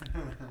up.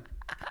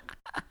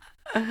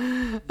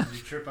 Did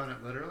you trip on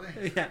it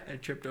literally? Yeah, I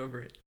tripped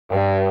over it.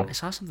 I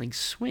saw something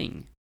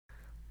swing,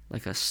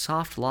 like a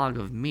soft log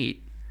of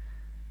meat,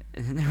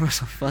 and then there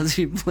was a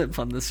fuzzy blip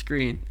on the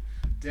screen.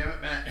 Damn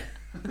it, Matt.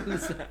 I'm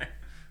sorry.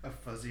 A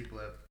fuzzy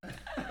blip. I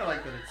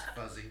like that it's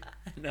fuzzy.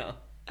 No.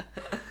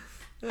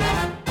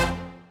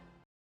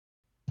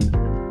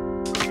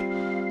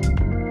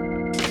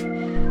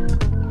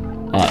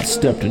 I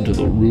stepped into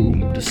the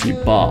room to see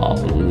Bob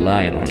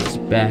lying on his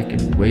back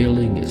and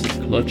wailing as he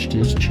clutched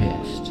his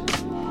chest.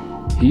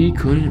 He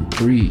couldn't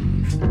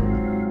breathe.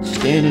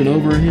 Standing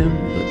over him,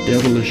 the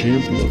devilish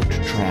imp looked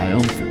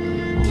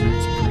triumphantly on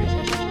its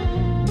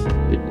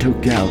prey. It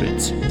took out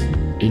its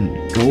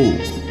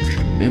engorged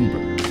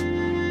member,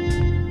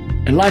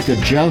 and like a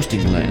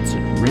jousting lance,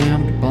 it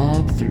rammed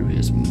Bob through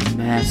his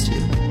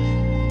massive,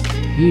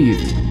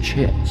 heaving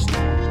chest.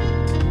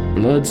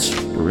 Blood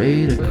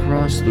sprayed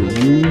across the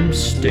room,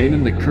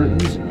 staining the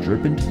curtains and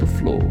dripping to the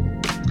floor.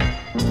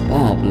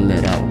 Bob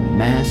let out a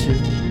massive,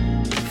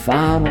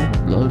 final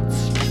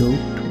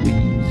blood-choked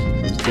wheeze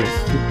as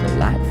death took the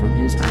light from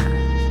his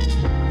eyes.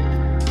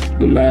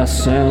 The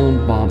last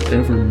sound Bob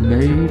ever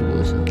made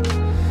was an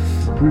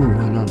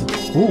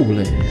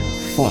unholy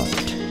fart.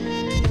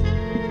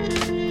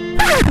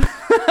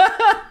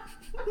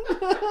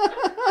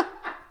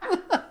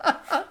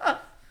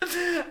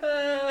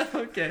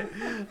 Okay.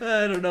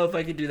 I don't know if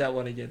I can do that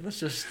one again. Let's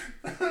just...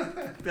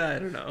 I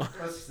don't know.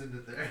 Let's send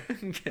it there.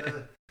 Okay.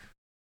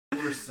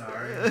 We're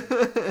sorry.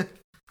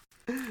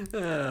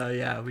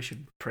 Yeah, we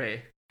should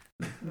pray.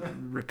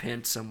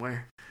 Repent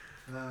somewhere.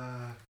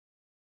 I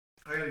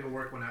gotta go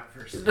work one out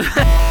first.